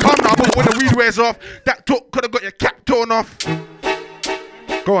gonna calm round, but when the weed wears off, that talk could've got your cap torn off.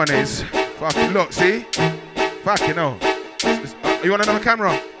 Go on, Ace. Fucking look, see? Fucking hell. You want another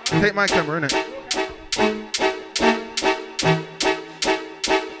camera? Take my camera, innit?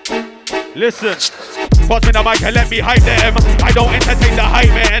 Listen, pass me the mic and let me hide them. I don't entertain the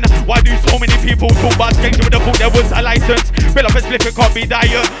hype, man. Why do so many people talk about stranger with the thought there was a license? Bill up a split, it can't be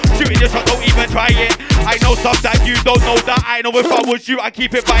diet. Shooting your shot, don't even try it. I know stuff that you don't know that I know. If I was you, I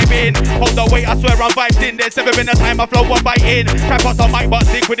keep it vibing. Hold the way, I swear I'm vibing. There's never been a time I flow one bite in. Try pass on mic, but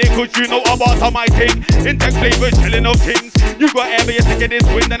stick with it, cause you know I'm out on my thing. Intense flavors, chilling of things. You got air, but you're sick of this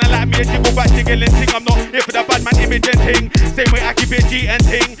wind. And I like me a jiggle back, jiggling ting. I'm not here for the bad man image and ting. Same way I keep it G and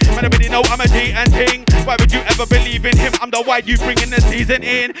ting. Man, I really know I'm a G and ting. Why would you ever believe in him? I'm the wide you bringing the season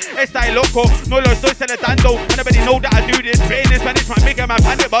in. Style loco, no lo soy celetando. And I already know that I do this. Spitting this man, it's my bigger man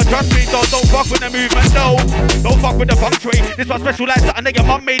planet. But trust me, don't fuck with the movement, no. Don't fuck with the funk tray. This one specialized that under your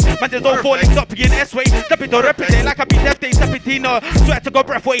mum made. Man, there's no falling, stop being S-way. Step it or represent like I be Death Day. Step it in, swear to go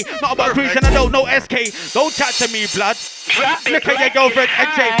breath way. Not about cruising, I don't know SK. Don't chat to me, blood. Look at your girlfriend,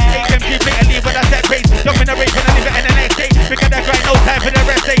 NJ. HMG, play and leave with a set pace. Jump in the race and I leave it in the next day. Look at that grind, no time for the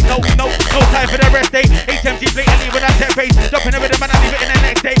rest day. No time for the rest day. HMG, play and leave with a set pace. Jump in the rhythm and I leave it in the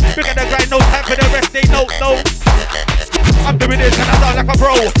next day. Look at the grind, no time for the rest day. No. I'm doing this and I sound like a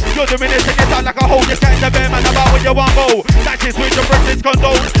pro. You're doing this and you sound like a hoe. You're chatting to bear man about when you want go. That is with your friends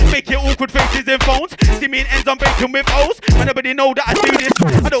condone. Make it awkward faces in phones. See me in ends on bacon with O's. Man, nobody know that I do this.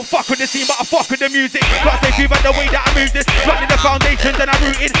 I don't fuck with the scene, but I fuck with the music. Plus they feel like the way that I move this. Running the foundations and I'm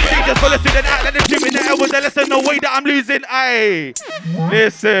rooted. They just follow through the act like the gym in the air was a lesson. No way that I'm losing. Aye.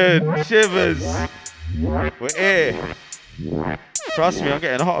 Listen, Shivers. We're here. Trust me, I'm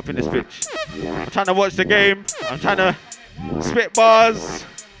getting hot up in this bitch. I'm trying to watch the game. I'm trying to spit bars.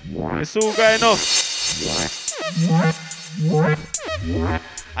 It's all going off.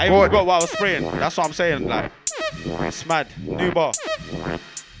 I even forgot what I was spraying. That's what I'm saying. Like, it's mad. New bar.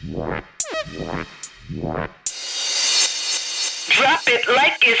 Drop it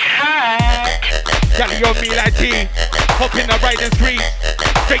like it's hot. Galley on me like G. Hop in the riding street.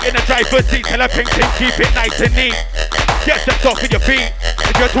 Straight in the driver's seat. Tell a pink thing, keep it nice and neat. Get the top of your feet.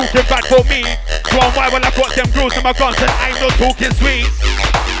 If you're talking bad for me, go on why when I got them grills in my guns and I'm not talking sweet.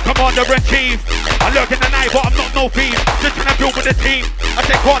 Commander in chief. I lurk in the night, but I'm not no thief. Just trying to build with the team. I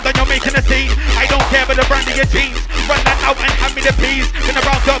say, go on, then you're making a scene. I don't care about the brand of your jeans. Run that out and hand me the peas. Been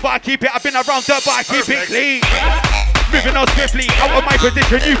around dirt, but I keep it. I've been around dirt, but I keep it clean. Moving on swiftly, out of my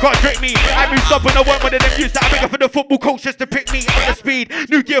position, you can't trick me. I move up and I work with them used that I bigger for the football coach just to pick me up the speed.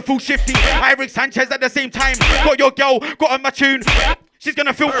 New gear full shifty, Eric Sanchez at the same time. Got your girl, got on my tune. She's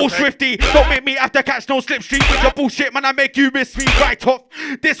gonna feel all swifty. Don't make me have to catch no slipstream with your bullshit, man. I make you miss me right off.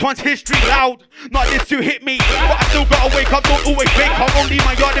 This one's history loud. Not this to hit me, but I still gotta wake up. Don't always fake. I won't leave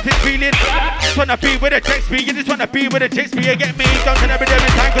my yard if it's feeling. Just wanna be with a chicks me. You just wanna be with a chicks me. You get me? Jumping every day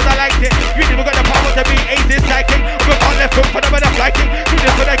in time cause I liked it. You never got the power to be ace this psychic. I'm on left foot for the better flighting. Do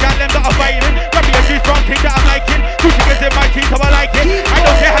this for the gal them that are fighting. Grab me a shoe strong thing that I'm liking. Two chickens in my teeth, so I like it. I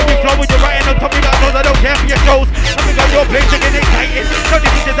don't care how you flow with your writing on top of that nose. I don't care for your shows. Nothing on your place, you're getting excited. No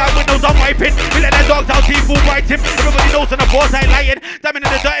differences out windows, I'm wiping. We let the dogs out, teeth full biting. Everybody knows on the boss I lying. Diamond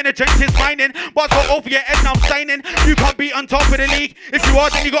in the dirt in the trenches mining. Bars go over your head, now I'm signing. You can't be on top of the league. If you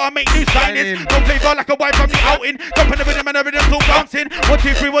are, then you gotta make new signings. Don't play ball like a wife from the outing. Jump in the rhythm and the rhythm's all bouncing. 1,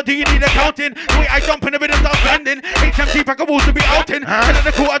 2, 3, what do you need accounting? The way I jump in the rhythm, start standing. HMT pack of walls to be outing. And at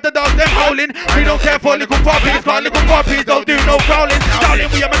the court at the dogs, them howling. We don't care for little puppies, cause little puppies don't do no growling. Shouting,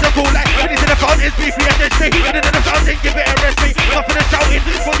 we are meant to cool like when it's in the fountains. Beefy and then stay heated in the fountain. Give it a rest, mate. Nothing to shouting.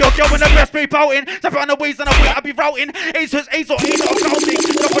 Put your girl in the best way pouting. Step on the ways and the way I be routing. Ace was ace or ain't not counting.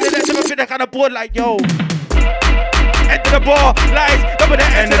 Jump on the net, never been that kind of board like yo. End of the bar, lies, up at the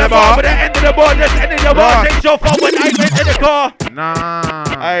end of the bar, but the end of the bar, just end of the bar. Take your phone when I went in the car.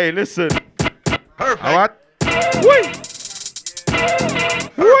 Nah. Hey, listen. Perfect. What? Wait.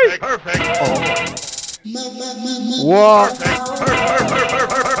 Perfect. What?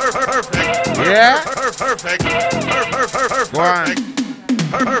 Perfect. Yeah? Perfect. Go on.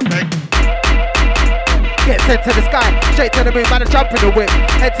 Perfect. Get sent to the sky, straight to the moon, man, I jump in the whip.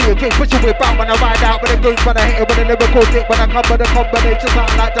 Head to your king, push your whip out when I ride out with the goons, when I hit it with a lyrical dick. When I come with a combination,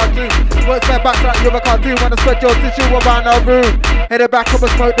 something like that too. Won't stand back like you're a cartoon, when I spread your tissue around our room. Hit it back up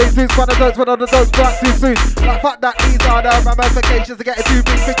and smoke these dudes, one of those quite too soon. Like fuck that, these are the ramifications of getting too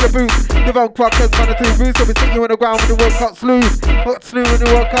big, pick your boots. Your own crackers, one or two boots, so we sit you on the ground with the World Cup slews. Hot slew when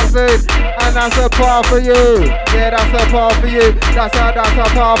the World Cup slews. And that's a par for you. Yeah, that's a par for you. That's a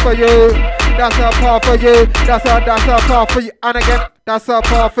par for you. That's a par for you. That's a par for you. And again, that's a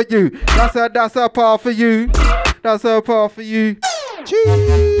par for you. That's a par for you. That's a par for you. Cheese.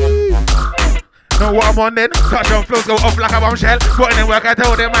 Know what I'm on then? Touchdown flows go off like a bombshell. Putting in work, I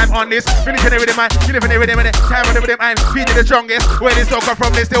told them I'm on this. Finishing everything, man. You living everything, man. Time with everything, I'm feeding the strongest. Where this all come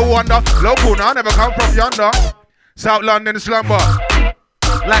from, they still wonder. Local now, never come from yonder. South London slumber.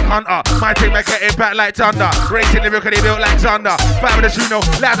 Like Hunter, my team make it back like thunder. Racing lyrically built like thunder. Fight with the shoe, no,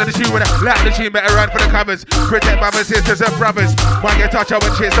 loud on the shoe with a loud the tune, better run for the covers. Protect my sisters and brothers. Might get touch up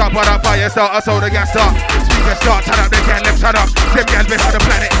when shit start, but up fire start, I sold the gas start. Speakers start, turn up, they can't left, turn up. Them guys best on the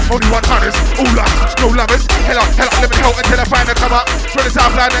planet, only 100s, all lost, no lovers. Hell up, live in hell until I find a come up. From the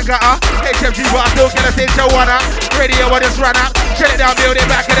South Line and got up. HMG, but I still get a stage show one up. Radio, I just run up. Shut it down, build it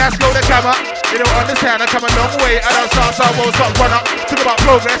back, and that's slow the camera. You don't understand, I come a long way. I don't start, so I won't stop, run up. Talk about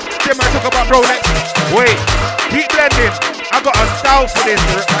progress, then I talk about Rolex. Wait, keep blending. I got a style for this.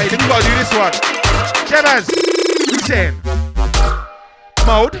 Right, then you gotta do this one. Jevans, you saying?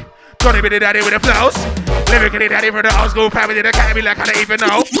 Mode, Johnny be the daddy with the flows. Lyrically daddy for the old school family. The can't be like I don't even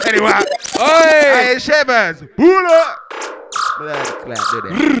know. Anyway, hey, Shevans, pull up. Blood clap, do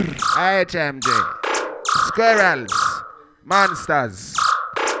that. HMG, Squirrels, Monsters,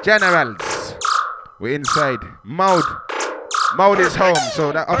 Generals. We're inside. Mode. Mode is home,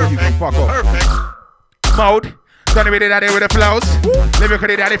 so that other people fuck up. Perfect. Mode. Johnny be the daddy with the flows.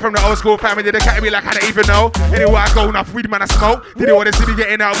 Lyrically daddy from the old school family. They can't be like I don't even know. Anyway, I go enough weed, man, I smoke. Didn't want to see me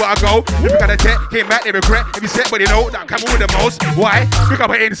getting out, but I go. If you got a check, came back, they regret. If you set, but you know, that come with the most. Why? Pick up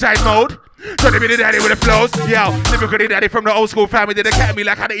an inside mode. Johnny be the daddy with the flows. Yo, lyrically daddy from the old school family. They can't be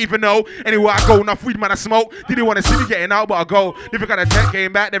like I don't even know. Anyway, I go enough weed, man, I smoke. Didn't want to see me getting out, but I go. If you got a check,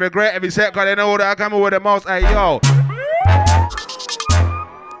 came back, they regret. If you set, cause they know that I come with the most. Hey, yo.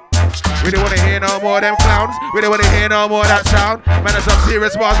 We don't wanna hear no more of them clowns. We don't wanna hear no more of that sound. Man, there's some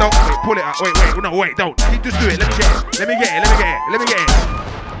serious bars. Don't wait, pull it out. Wait, no, wait, don't. Just do it. Let me get it. Let me get it.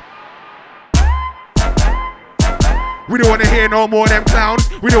 We don't wanna hear no more of them clowns.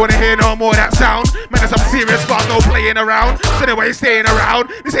 We don't wanna hear no more of that sound. Man, there's some serious bars, no playing around. So the way staying around.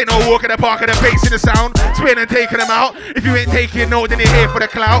 This ain't no walk in the park of the bass in the sound. Spin and taking them out. If you ain't taking no, then you're here for the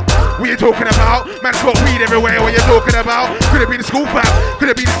clout. What you talking about? Man, smoke weed everywhere. What you talking about? Could have been the school fam. Could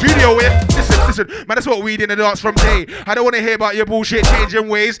have been the studio with. Listen, man, that's what weed in the dance from day. I don't wanna hear about your bullshit changing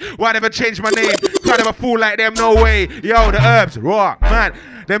ways. Why never change my name? Try to have a fool like them, no way. Yo, the herbs, raw, man.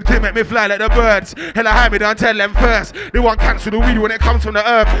 Them two make me fly like the birds. Hella high me don't tell them first. They want cancel the weed when it comes from the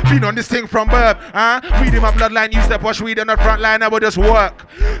earth. Been on this thing from birth, Weed in my bloodline, used to push weed on the front line, I would just work.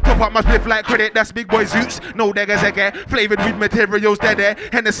 Top up my spliff like credit, that's big boy Zoots. No dagger zegger, flavored with materials dead.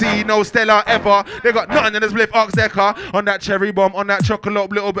 Hennessy, no Stella ever. They got nothing in this spliff Ox Decker. On that cherry bomb, on that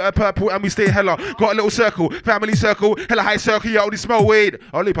chocolate, little bit of purple, and we stay hella. Got a little circle, family circle, hella high circle, you only smell weed.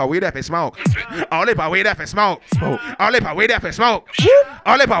 Only pa weed if it smoke. Only pa weed if it smoke. Only pa weed if it smoke.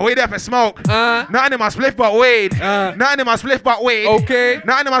 Only pa weed if it smoke. Nothing in my spliff but weed. Nothing in my spliff but weed. Okay.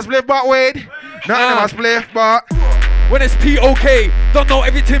 Nothing in my spliff but weed. Nothing in my spliff but. When it's P.O.K. Don't know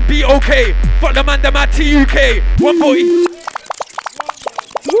everything be okay. Fuck the man, them at TUK. 140.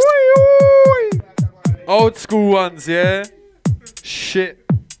 Old school ones, yeah? Shit.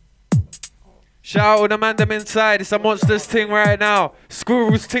 Shout out to the man, them inside. It's a monsters thing right now.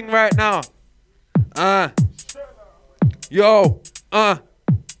 Squirrels thing right now. Yo. Allow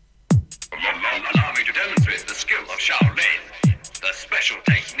me to demonstrate the skill of Shaolin, the special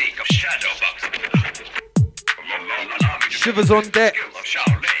technique of shadow boxing. Shivers on deck.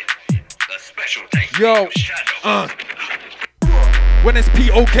 Yo. When it's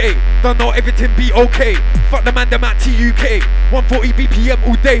P.O.K. Don't know everything be okay. Fuck the man, them at TUK. 140 BPM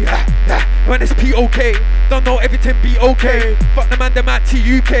all day. When it's P.O.K. Don't know everything be okay. Fuck the man, them at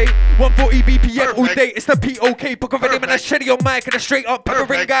TUK. 140 BPM all day. It's the P.O.K. Book of a name and a shitty on mic and a straight up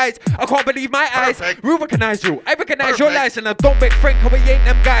peppering guys. I can't believe my eyes. Real recognize you. I recognize your lies and I don't make Frank how we ain't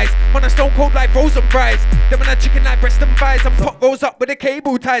them guys. Man, a stone cold like frozen fries. Them and a chicken like breast and thighs. And pot rolls up with the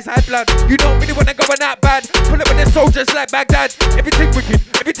cable ties. High blood. You don't really wanna go on that bad. Pull up with the soldiers like Baghdad. Everything wicked,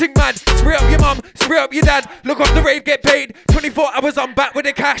 everything mad. Spray up your mum, spray up your dad. Look off the rave, get paid. 24 hours, I'm back with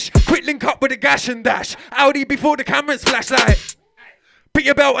the cash. Quick link up with the gash and dash. Audi before the cameras flashlight. Put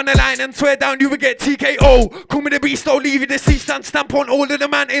your belt on the line and swear down you will get TKO. Call me the beast, I'll leave you the C-stand stamp on all of the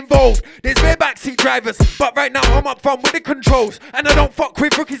man involved. There's bare backseat drivers, but right now I'm up front with the controls. And I don't fuck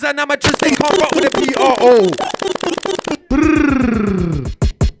with rookies and amateurs, they can't rock with the PRO.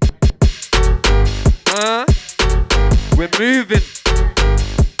 We're moving.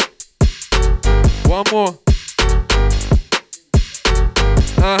 One more.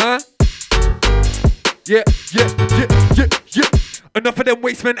 Yeah. Enough of them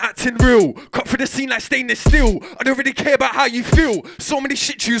waste men acting real. Cut through the scene like stainless steel. I don't really care about how you feel. So many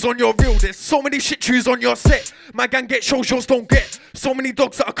shit shoes on your reel. There's so many shit shoes on your set. My gang get shows, yours don't get. So many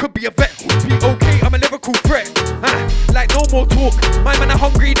dogs that I could be a vet. Be okay, I'm a lyrical threat. Like no more talk. My man a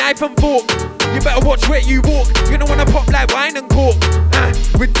hungry knife and fork. You better watch where you walk. You don't wanna pop like wine and cork.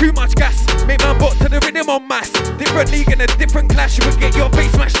 With too much gas, make man bot to the rhythm on mass. Different league and a different clash. You would get your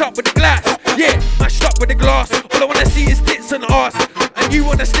face smashed up with the glass. Yeah, mashed up with the glass. All I wanna see is tits and arse. And you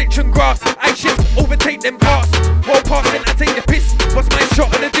wanna stitch and grass. I shift, overtake them pass. While passing, I take the piss. What's my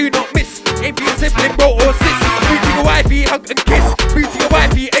shot and I do not miss. Ain't for your sibling, bro or sis. Boot to your wifey, hug and kiss. Boot to your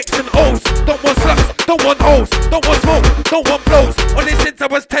wifey, X and O's. Don't want sluts, don't want hoes. Don't want smoke, don't want flows. On this since I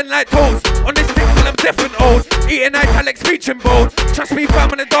was 10 like toes. On this thing till I'm deaf and old. Eating italic, speech and bold. Trust me,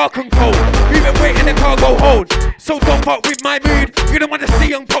 fam, in the dark and cold. Even wait in the cargo hold. So don't fuck with my mood. You don't wanna see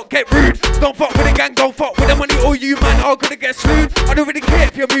young pot get rude. Don't fuck with the gang, don't fuck with the money. All you man are gonna get slewed. I don't really care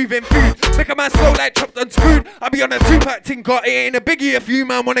if you're moving food. Make a man slow like chopped and screwed. I'll be on a 2-pack ting car. It ain't a biggie if you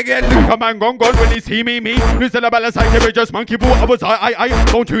man wanna get loot. Come on, gone when he see me. Who's the balance? I never just monkey boo. I was I.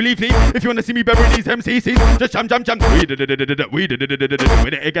 Don't you leave me. If you wanna see me bury these MCCs, just jump. We did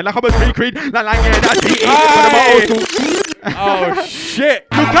it again like I was pre-creed. La la yeah, that's it. Oh shit.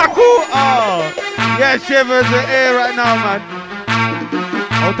 Lukaku. Oh. Yeah, Shivers are here right now, man.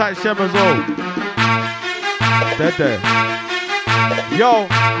 Hold tight, Shivers all. Dead there. Yo.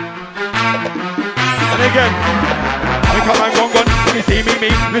 And again. Come on, gone. When you see me.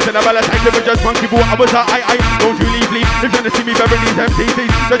 Listen about the time, never just monkey boo. I was I. Don't you leave. If you wanna see me bury these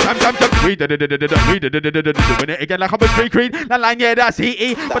MCCs, just jump. We did it. When it again like I was pre-creed. La line, yeah, that's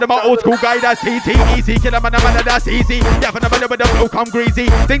EE. But I'm an old school guy, that's TTEC. Kill a man, that's easy. Yeah, for the man with the flow come greasy.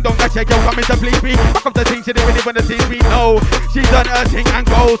 Ding dong, that shake, yo, come in to please me. Back up the thing, she didn't really wanna see me. No, she's done her thing and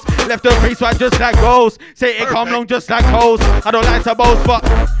goes. Left her face right just like goes. Say it come long just like hoes. I don't like to boast, but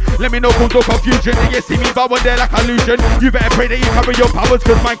let me know cause no confusion. You see me but one there like illusion. You better pray that you cover your powers,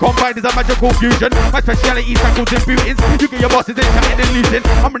 cause my combine is a magical fusion. My speciality is tackles and bootings. You get your bosses in chatting and losing.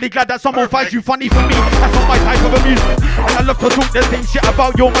 I'm really glad that someone finds you funny for me. That's not my type of amusement. And I love to talk the same shit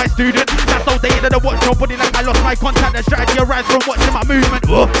about you're my student. That's all day that I watch nobody like I lost my contact. The strategy arises from watching my movement.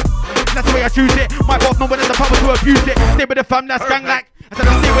 That's the way I choose it. My boss know when there's the power to abuse it. Stay with the fam, that's gang like. I said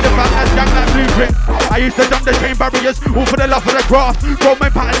I stay with the fam, that's gang like blueprint. I used to jump the train barriers, all for the love of the craft. Grow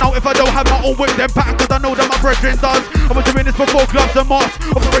my pattern out if I don't have my own whip, then pattern, cause I know that my brethren does. I was doing this before clubs and marks.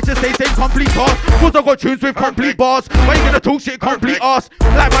 Operation stay same complete task. Cause I got tunes with complete bars. Why you gonna talk shit, complete ass?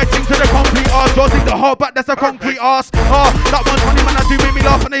 Like my thing to the complete ass. Yours think the hard back, that's a concrete ass. That one's funny, man, I do make me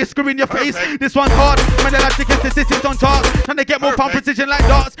laugh and they screw in your face. This one's hard, man, they're like chicken statistics on charts. And they get more pound precision like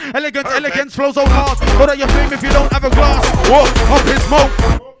darts. Elegance flows so hard. Hold on your flame if you don't have a glass. Whoa, up in smoke.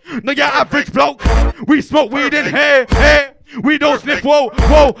 No, you're average bloke. We smoke weed in here, here. We don't sniff, whoa,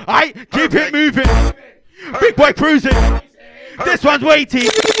 whoa. I keep it moving. Big boy cruising. This one's weighty.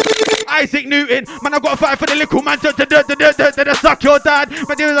 Isaac Newton, man, I got a fight for the little man to suck your dad.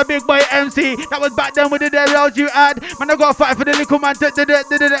 But there was a big boy MC that was back then with the devils you had. Man, I got a fight for the little man to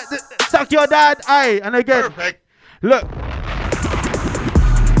suck your dad. Aye, and again, look.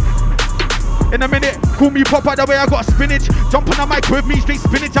 In a minute, call me Papa the way I got spinach. Jump on the mic with me, straight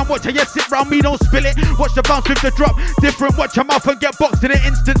spinach. And watch how you sit round me, don't spill it. Watch the bounce with the drop. Different, watch your mouth and get boxed in an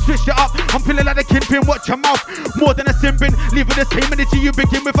instant. Switch it up, I'm feeling like a kingpin. Watch your mouth, more than a simpin. Leave with the same energy you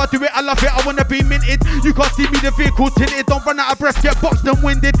begin with. I do it, I love it, I wanna be minted. You can't see me, the vehicle tinted. Don't run out of breath, get boxed and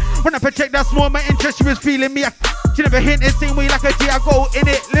winded. When I project that small, my interest, you was feeling me. She never hinted, same way like a G, I go in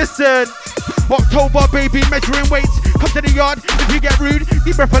it. Listen, October, baby, measuring weights. Come to the yard, if you get rude,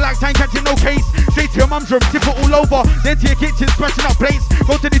 deep breath, relax, time catching no case. Straight to your mum's room, tip it all over. Then to your kitchen, smashing up plates.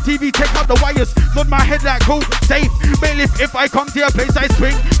 Go to the TV, take out the wires. Nod my head like go safe. Bailiff, if I come to your place, I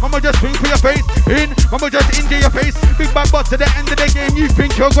swing. Mama just swing for your face. In, mama just into your face. Big bad boss to the end of the game. You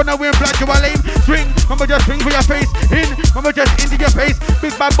think you're gonna win, blood, you are lame. Swing, mama just swing for your face. In, mama just into your face.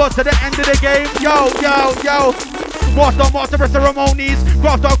 Big bad boss to the end of the game. Yo, yo, yo. Master of ceremonies.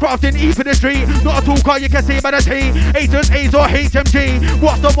 Crafting E for the street. Not a tool car you can see by the T. Haters, A's or HMG.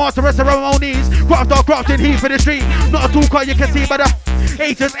 Master of ceremonies. Crafting E for the street. Not a tool car you can see by the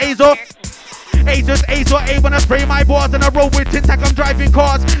haters, A's or A when I spray my bars and I roll with tin tack, I'm driving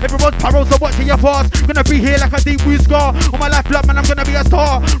cars. Everyone's parallel, so watching your pass. Gonna be here like a deep blue scar. On my life blood, man, I'm gonna be a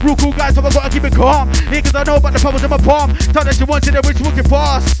star. Real cool guys, so I gotta keep it calm. Here cause I know about the powers in my palm. Tell that she wanted it, which looking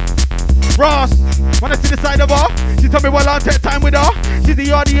fast. Ross, when I see the side of her, she told me while I take time with her. She's the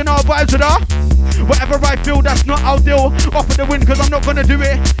yardie and all vibes with her. Whatever I feel, that's not ideal. Off of the wind, cause I'm not gonna do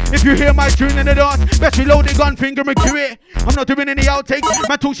it. If you hear my tune in the dance, best reload the gun, finger and cue it. I'm not doing any outtakes.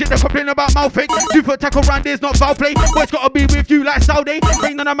 Man, talk shit, they complain about mouth fake. 2 foot tackle round there's not foul play. Boys gotta be with you like Saudi.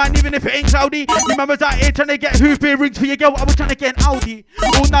 Rain on a man, even if it ain't cloudy. You members out here trying to get hoop earrings for your girl. I was trying to get an Audi.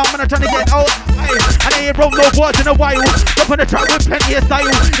 Oh, now man, I'm trying to get out. And I ain't wrote no words in a while. Up on the track with plenty of style.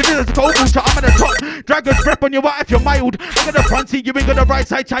 If it's a gold shot, I'm at the top. Dragon's breath on your wife, you're mild. I'm at the front seat, you ain't got the right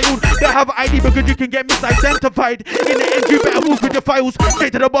side child. They have ID because you can get misidentified. In the end, you better move with your files.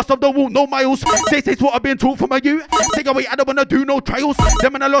 Straight to the boss of the wall, no miles. Say what I've been taught from my youth. Take away, I don't wanna do no trials.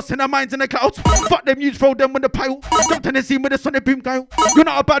 Them and I lost in their minds in the clouds. Fuck them, you throw them in the pile. Jumped in the scene with the sonic boom guile. You're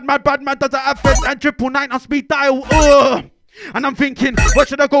not a bad man doesn't have feds and 999 on speed dial. Ugh. And I'm thinking, where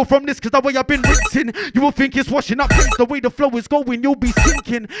should I go from this? Cause the way I've been rinsing, you will think it's washing up pace. The way the flow is going, you'll be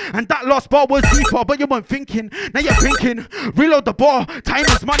sinking. And that last bar was deeper, but you weren't thinking. Now you're thinking, reload the bar. Time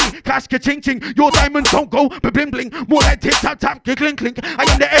is money, cash ka-ching ching. Your diamonds don't go, but bling bling. More like tip tap tap, clink clink. I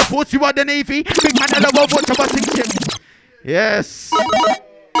am the Air Force, you are the Navy. Big man, I love watch about sinking. Yes.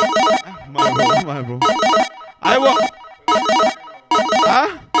 My bro. I want.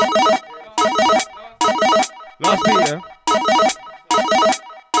 Huh? Last beat, yeah?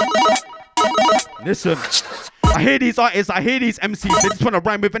 Listen, I hear these artists, I hear these MCs, they just wanna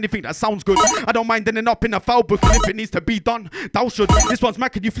rhyme with anything that sounds good. I don't mind ending up in a foul book, and if it needs to be done, thou should. This one's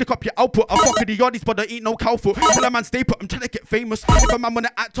mad, can you flick up your output? I fuck with the yardies, but I eat no cow foot. Tell a man stay put, I'm trying to get famous. If a man wanna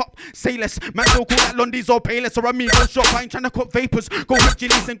act up, say less. Man don't call that Lundies or Payless or Amigo shop. I ain't trying to cut vapors. Go hit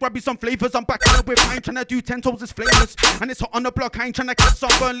Gillies and grab you some flavors. I'm back in the whip, I ain't trying to do 10 toes as flavors. And it's hot on the block, I ain't trying to catch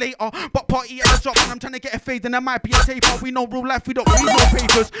sunburn later. But party at the shop, and I'm trying to get a fade, and there might be a taper. We know real life, we don't read no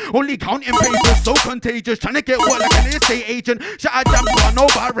papers. Only counting papers, so contagious. Trying to get work like an estate agent. Shout out jam, so I know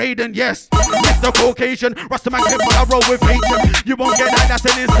about Raiden, yes. Mr. Caucasian, Rastaman clip, but I roll with Peyton. You won't get that, that's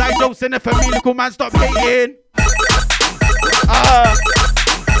an inside joke. Send it for me, little man, stop hating.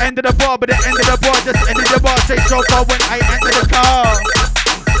 End of the bar, but the end of the bar, just ended the bar, straight chauffeur when I enter the car.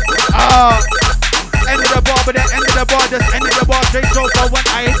 End of the bar, but the end of the bar, just ended the bar, straight chauffeur when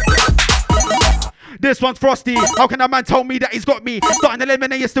I. This one's Frosty. How can a man tell me that he's got me? Starting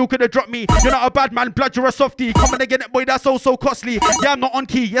 11 and you still could have dropped me. You're not a bad man, blood, you're a softie. Coming again, boy, that's so costly. Yeah, I'm not on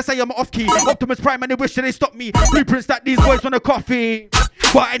key. Yes, I am off key. Optimus Prime and they wish that they stop me. Blueprints that these boys want a coffee.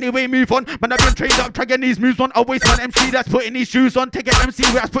 But anyway, move on. Man, I've been trained up, trying these moves on. Always one MC that's putting these shoes on. Take an MC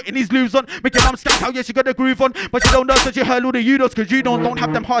that's putting these loops on. Make your mum stank out, yeah, she got the groove on. But you don't know, so you heard all the udos, cause you don't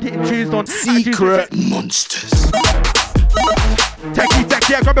have them hard hitting tunes on. Secret monsters.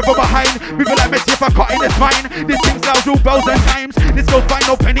 Techie, I grab it from behind. Moving like Messi if I cut in, it's mine. This thing's loud, all bells and chimes. This goes fine,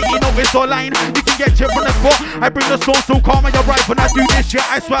 no penny, no it's all line. You can get chip from the spot. I bring the storm so calm and you're right. When I do this shit,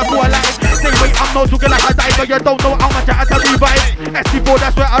 I swear for a life. Same way I'm not talking like a diver. You don't know how much I had to revive. SC4,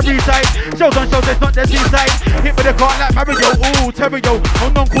 that's where I reside. Shows on shows, it's not the seaside. Hit with a car like Mario, ooh, Terrio.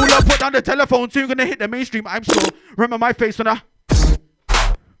 Oh, non-cooler, put down the telephone. Soon gonna hit the mainstream, I'm sure. Remember my face when I...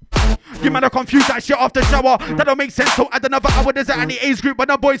 You man are confused that shit after shower. That don't make sense, so add another hour. There's any age group, but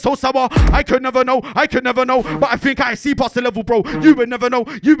the boy's so sour. I could never know. But I think I see past the level, bro. You would never know.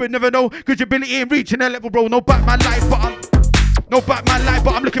 Cause your ability ain't reaching a level, bro. No Batman life,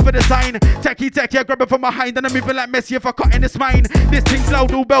 but I'm looking for the sign. Techie, I grab it from behind. And I'm moving like Messi if I cut in, it's mine. This thing's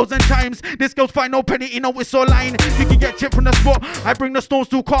loud, all bells and chimes. This girl's fine, no penny, no whistle line. You can get chipped from the spot. I bring the stones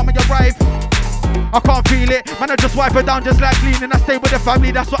to calm and you arrive. I can't feel it, man, I just wipe her down just like cleaning. I stay with the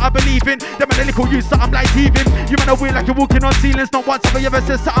family, that's what I believe in. Them and the little use something like heaving. You man are weird like you're walking on ceilings. Not once have I ever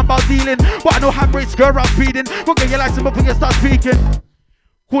said something about dealing. But I know handbrakes, girl, I'm speeding. Go get your license before you start speaking.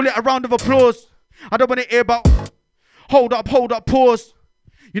 Call it a round of applause. I don't want to hear about hold up, pause.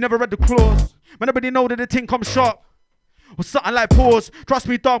 You never read the clause. Man, nobody know that the thing comes sharp. Or something like pause. Trust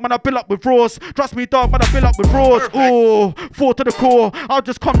me, dog, man, I build up with raws. Ooh, 4 to the core. I'll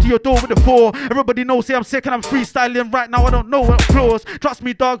just come to your door with the 4. Everybody knows, say I'm sick and I'm freestyling right now. I don't know what applause. Trust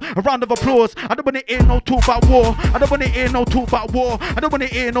me, dog, a round of applause. I don't wanna hear no talk about war. I don't wanna hear no talk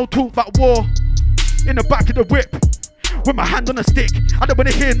about war. In the back of the whip, with my hand on a stick. I don't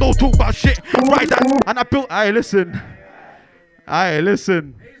wanna hear no talk about shit. Right that, and I built. Aye, listen.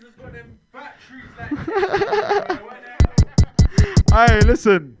 Hey,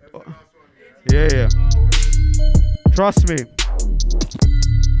 listen. Yeah. Trust me.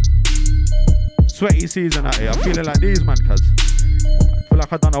 Sweaty season out here. I'm feeling like these, man, cuz. I feel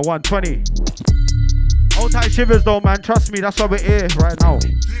like I've done a 120. Old tight shivers, though, man. Trust me, that's why we're here right now.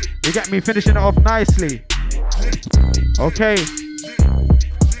 You get me finishing it off nicely. Okay.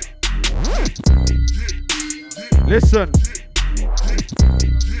 Listen.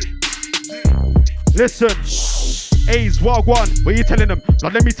 A's, Wagwan, what are you telling them? Now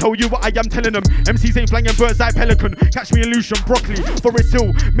let me tell you what I am telling them. MCs ain't flying birds eye pelican. Catch me in Lucian, Broccoli, Forest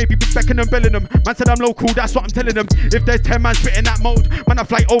Hill, maybe Big Beckham and Bellingham. Man said I'm local, that's what I'm telling them. If there's 10 man spitting that mode, man I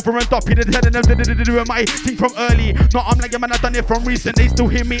fly over and doppy. They're telling them do my thing from early. No, I'm like, yeah, man, I done it from recent. They still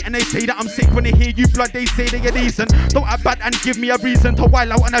hear me and they say that I'm sick. When they hear you blood, they say they are decent. Don't act bad and give me a reason to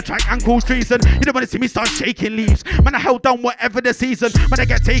while out on a track and cause treason. You don't want to see me start shaking leaves. Man, I held down whatever the season. Man, I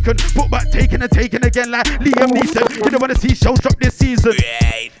get taken, put back taken and taken again like Liam Neeson. You don't want to see shows drop this season.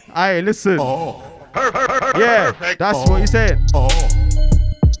 Aye, listen. Yeah, that's what you're saying. What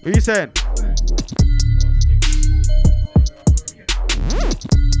are you saying?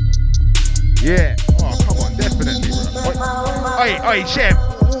 Yeah. Oh, come on, definitely, bro. Oi, Shem.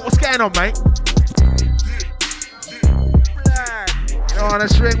 What's going on, mate? You don't want to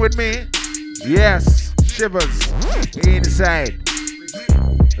swing with me? Yes. Shivers. Inside.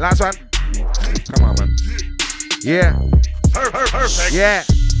 Last one. Come on, man. Yeah. Perfect. Yeah.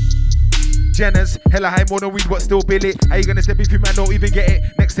 Jenners, hella high, more than weed, but still bill it. How you gonna step if you man don't even get it?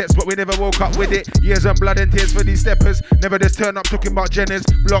 Next steps, but we never woke up with it. Years and blood and tears for these steppers. Never just turn up talking about Jenners,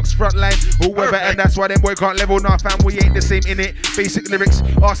 blocks, frontline, or whatever, and that's why them boy can't level. Nah, fam, we ain't the same in it. Basic lyrics,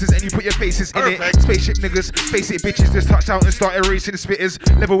 asses, and you put your faces in it. Spaceship niggas, basic bitches, just touch out and start erasing the spitters.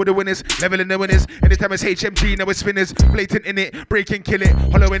 Level with the winners, leveling the winners. Anytime it's HMG, now it's spinners. Blatant in it, break and kill it.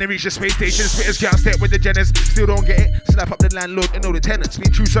 Hollow when they reach the space station, spitters can't step with the Jenners. Still don't get it. Slap up the landlord and all the tenants.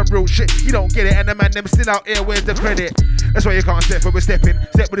 Mean true, some real shit. You don't get it, and the man them still out here, where's the credit? That's why you can't step where we're stepping.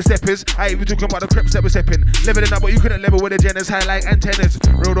 Step with the steppers. I ain't even talking about the creps that we're stepping. Leveling up, but you couldn't level with the Jenners, high like antennas.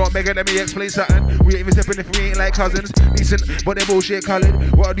 Real don't mega, let me explain something. We ain't even stepping if we ain't like cousins. Decent, but they're bullshit colored.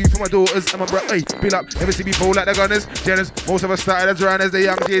 What I do for my daughters and my brother, hey, build up, never see me fall like the gunners. Jenners, most of us started as runners, the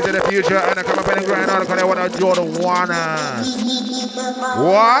young G's of the future, and I come up and grind on because they want to draw the wannas.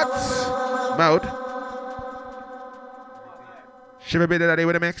 What? Mode. Shiver bit of that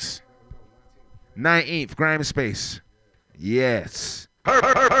with a mix. 19th, Grime Space. Yes.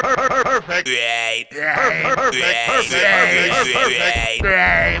 Perfect.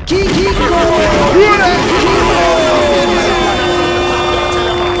 Keep going.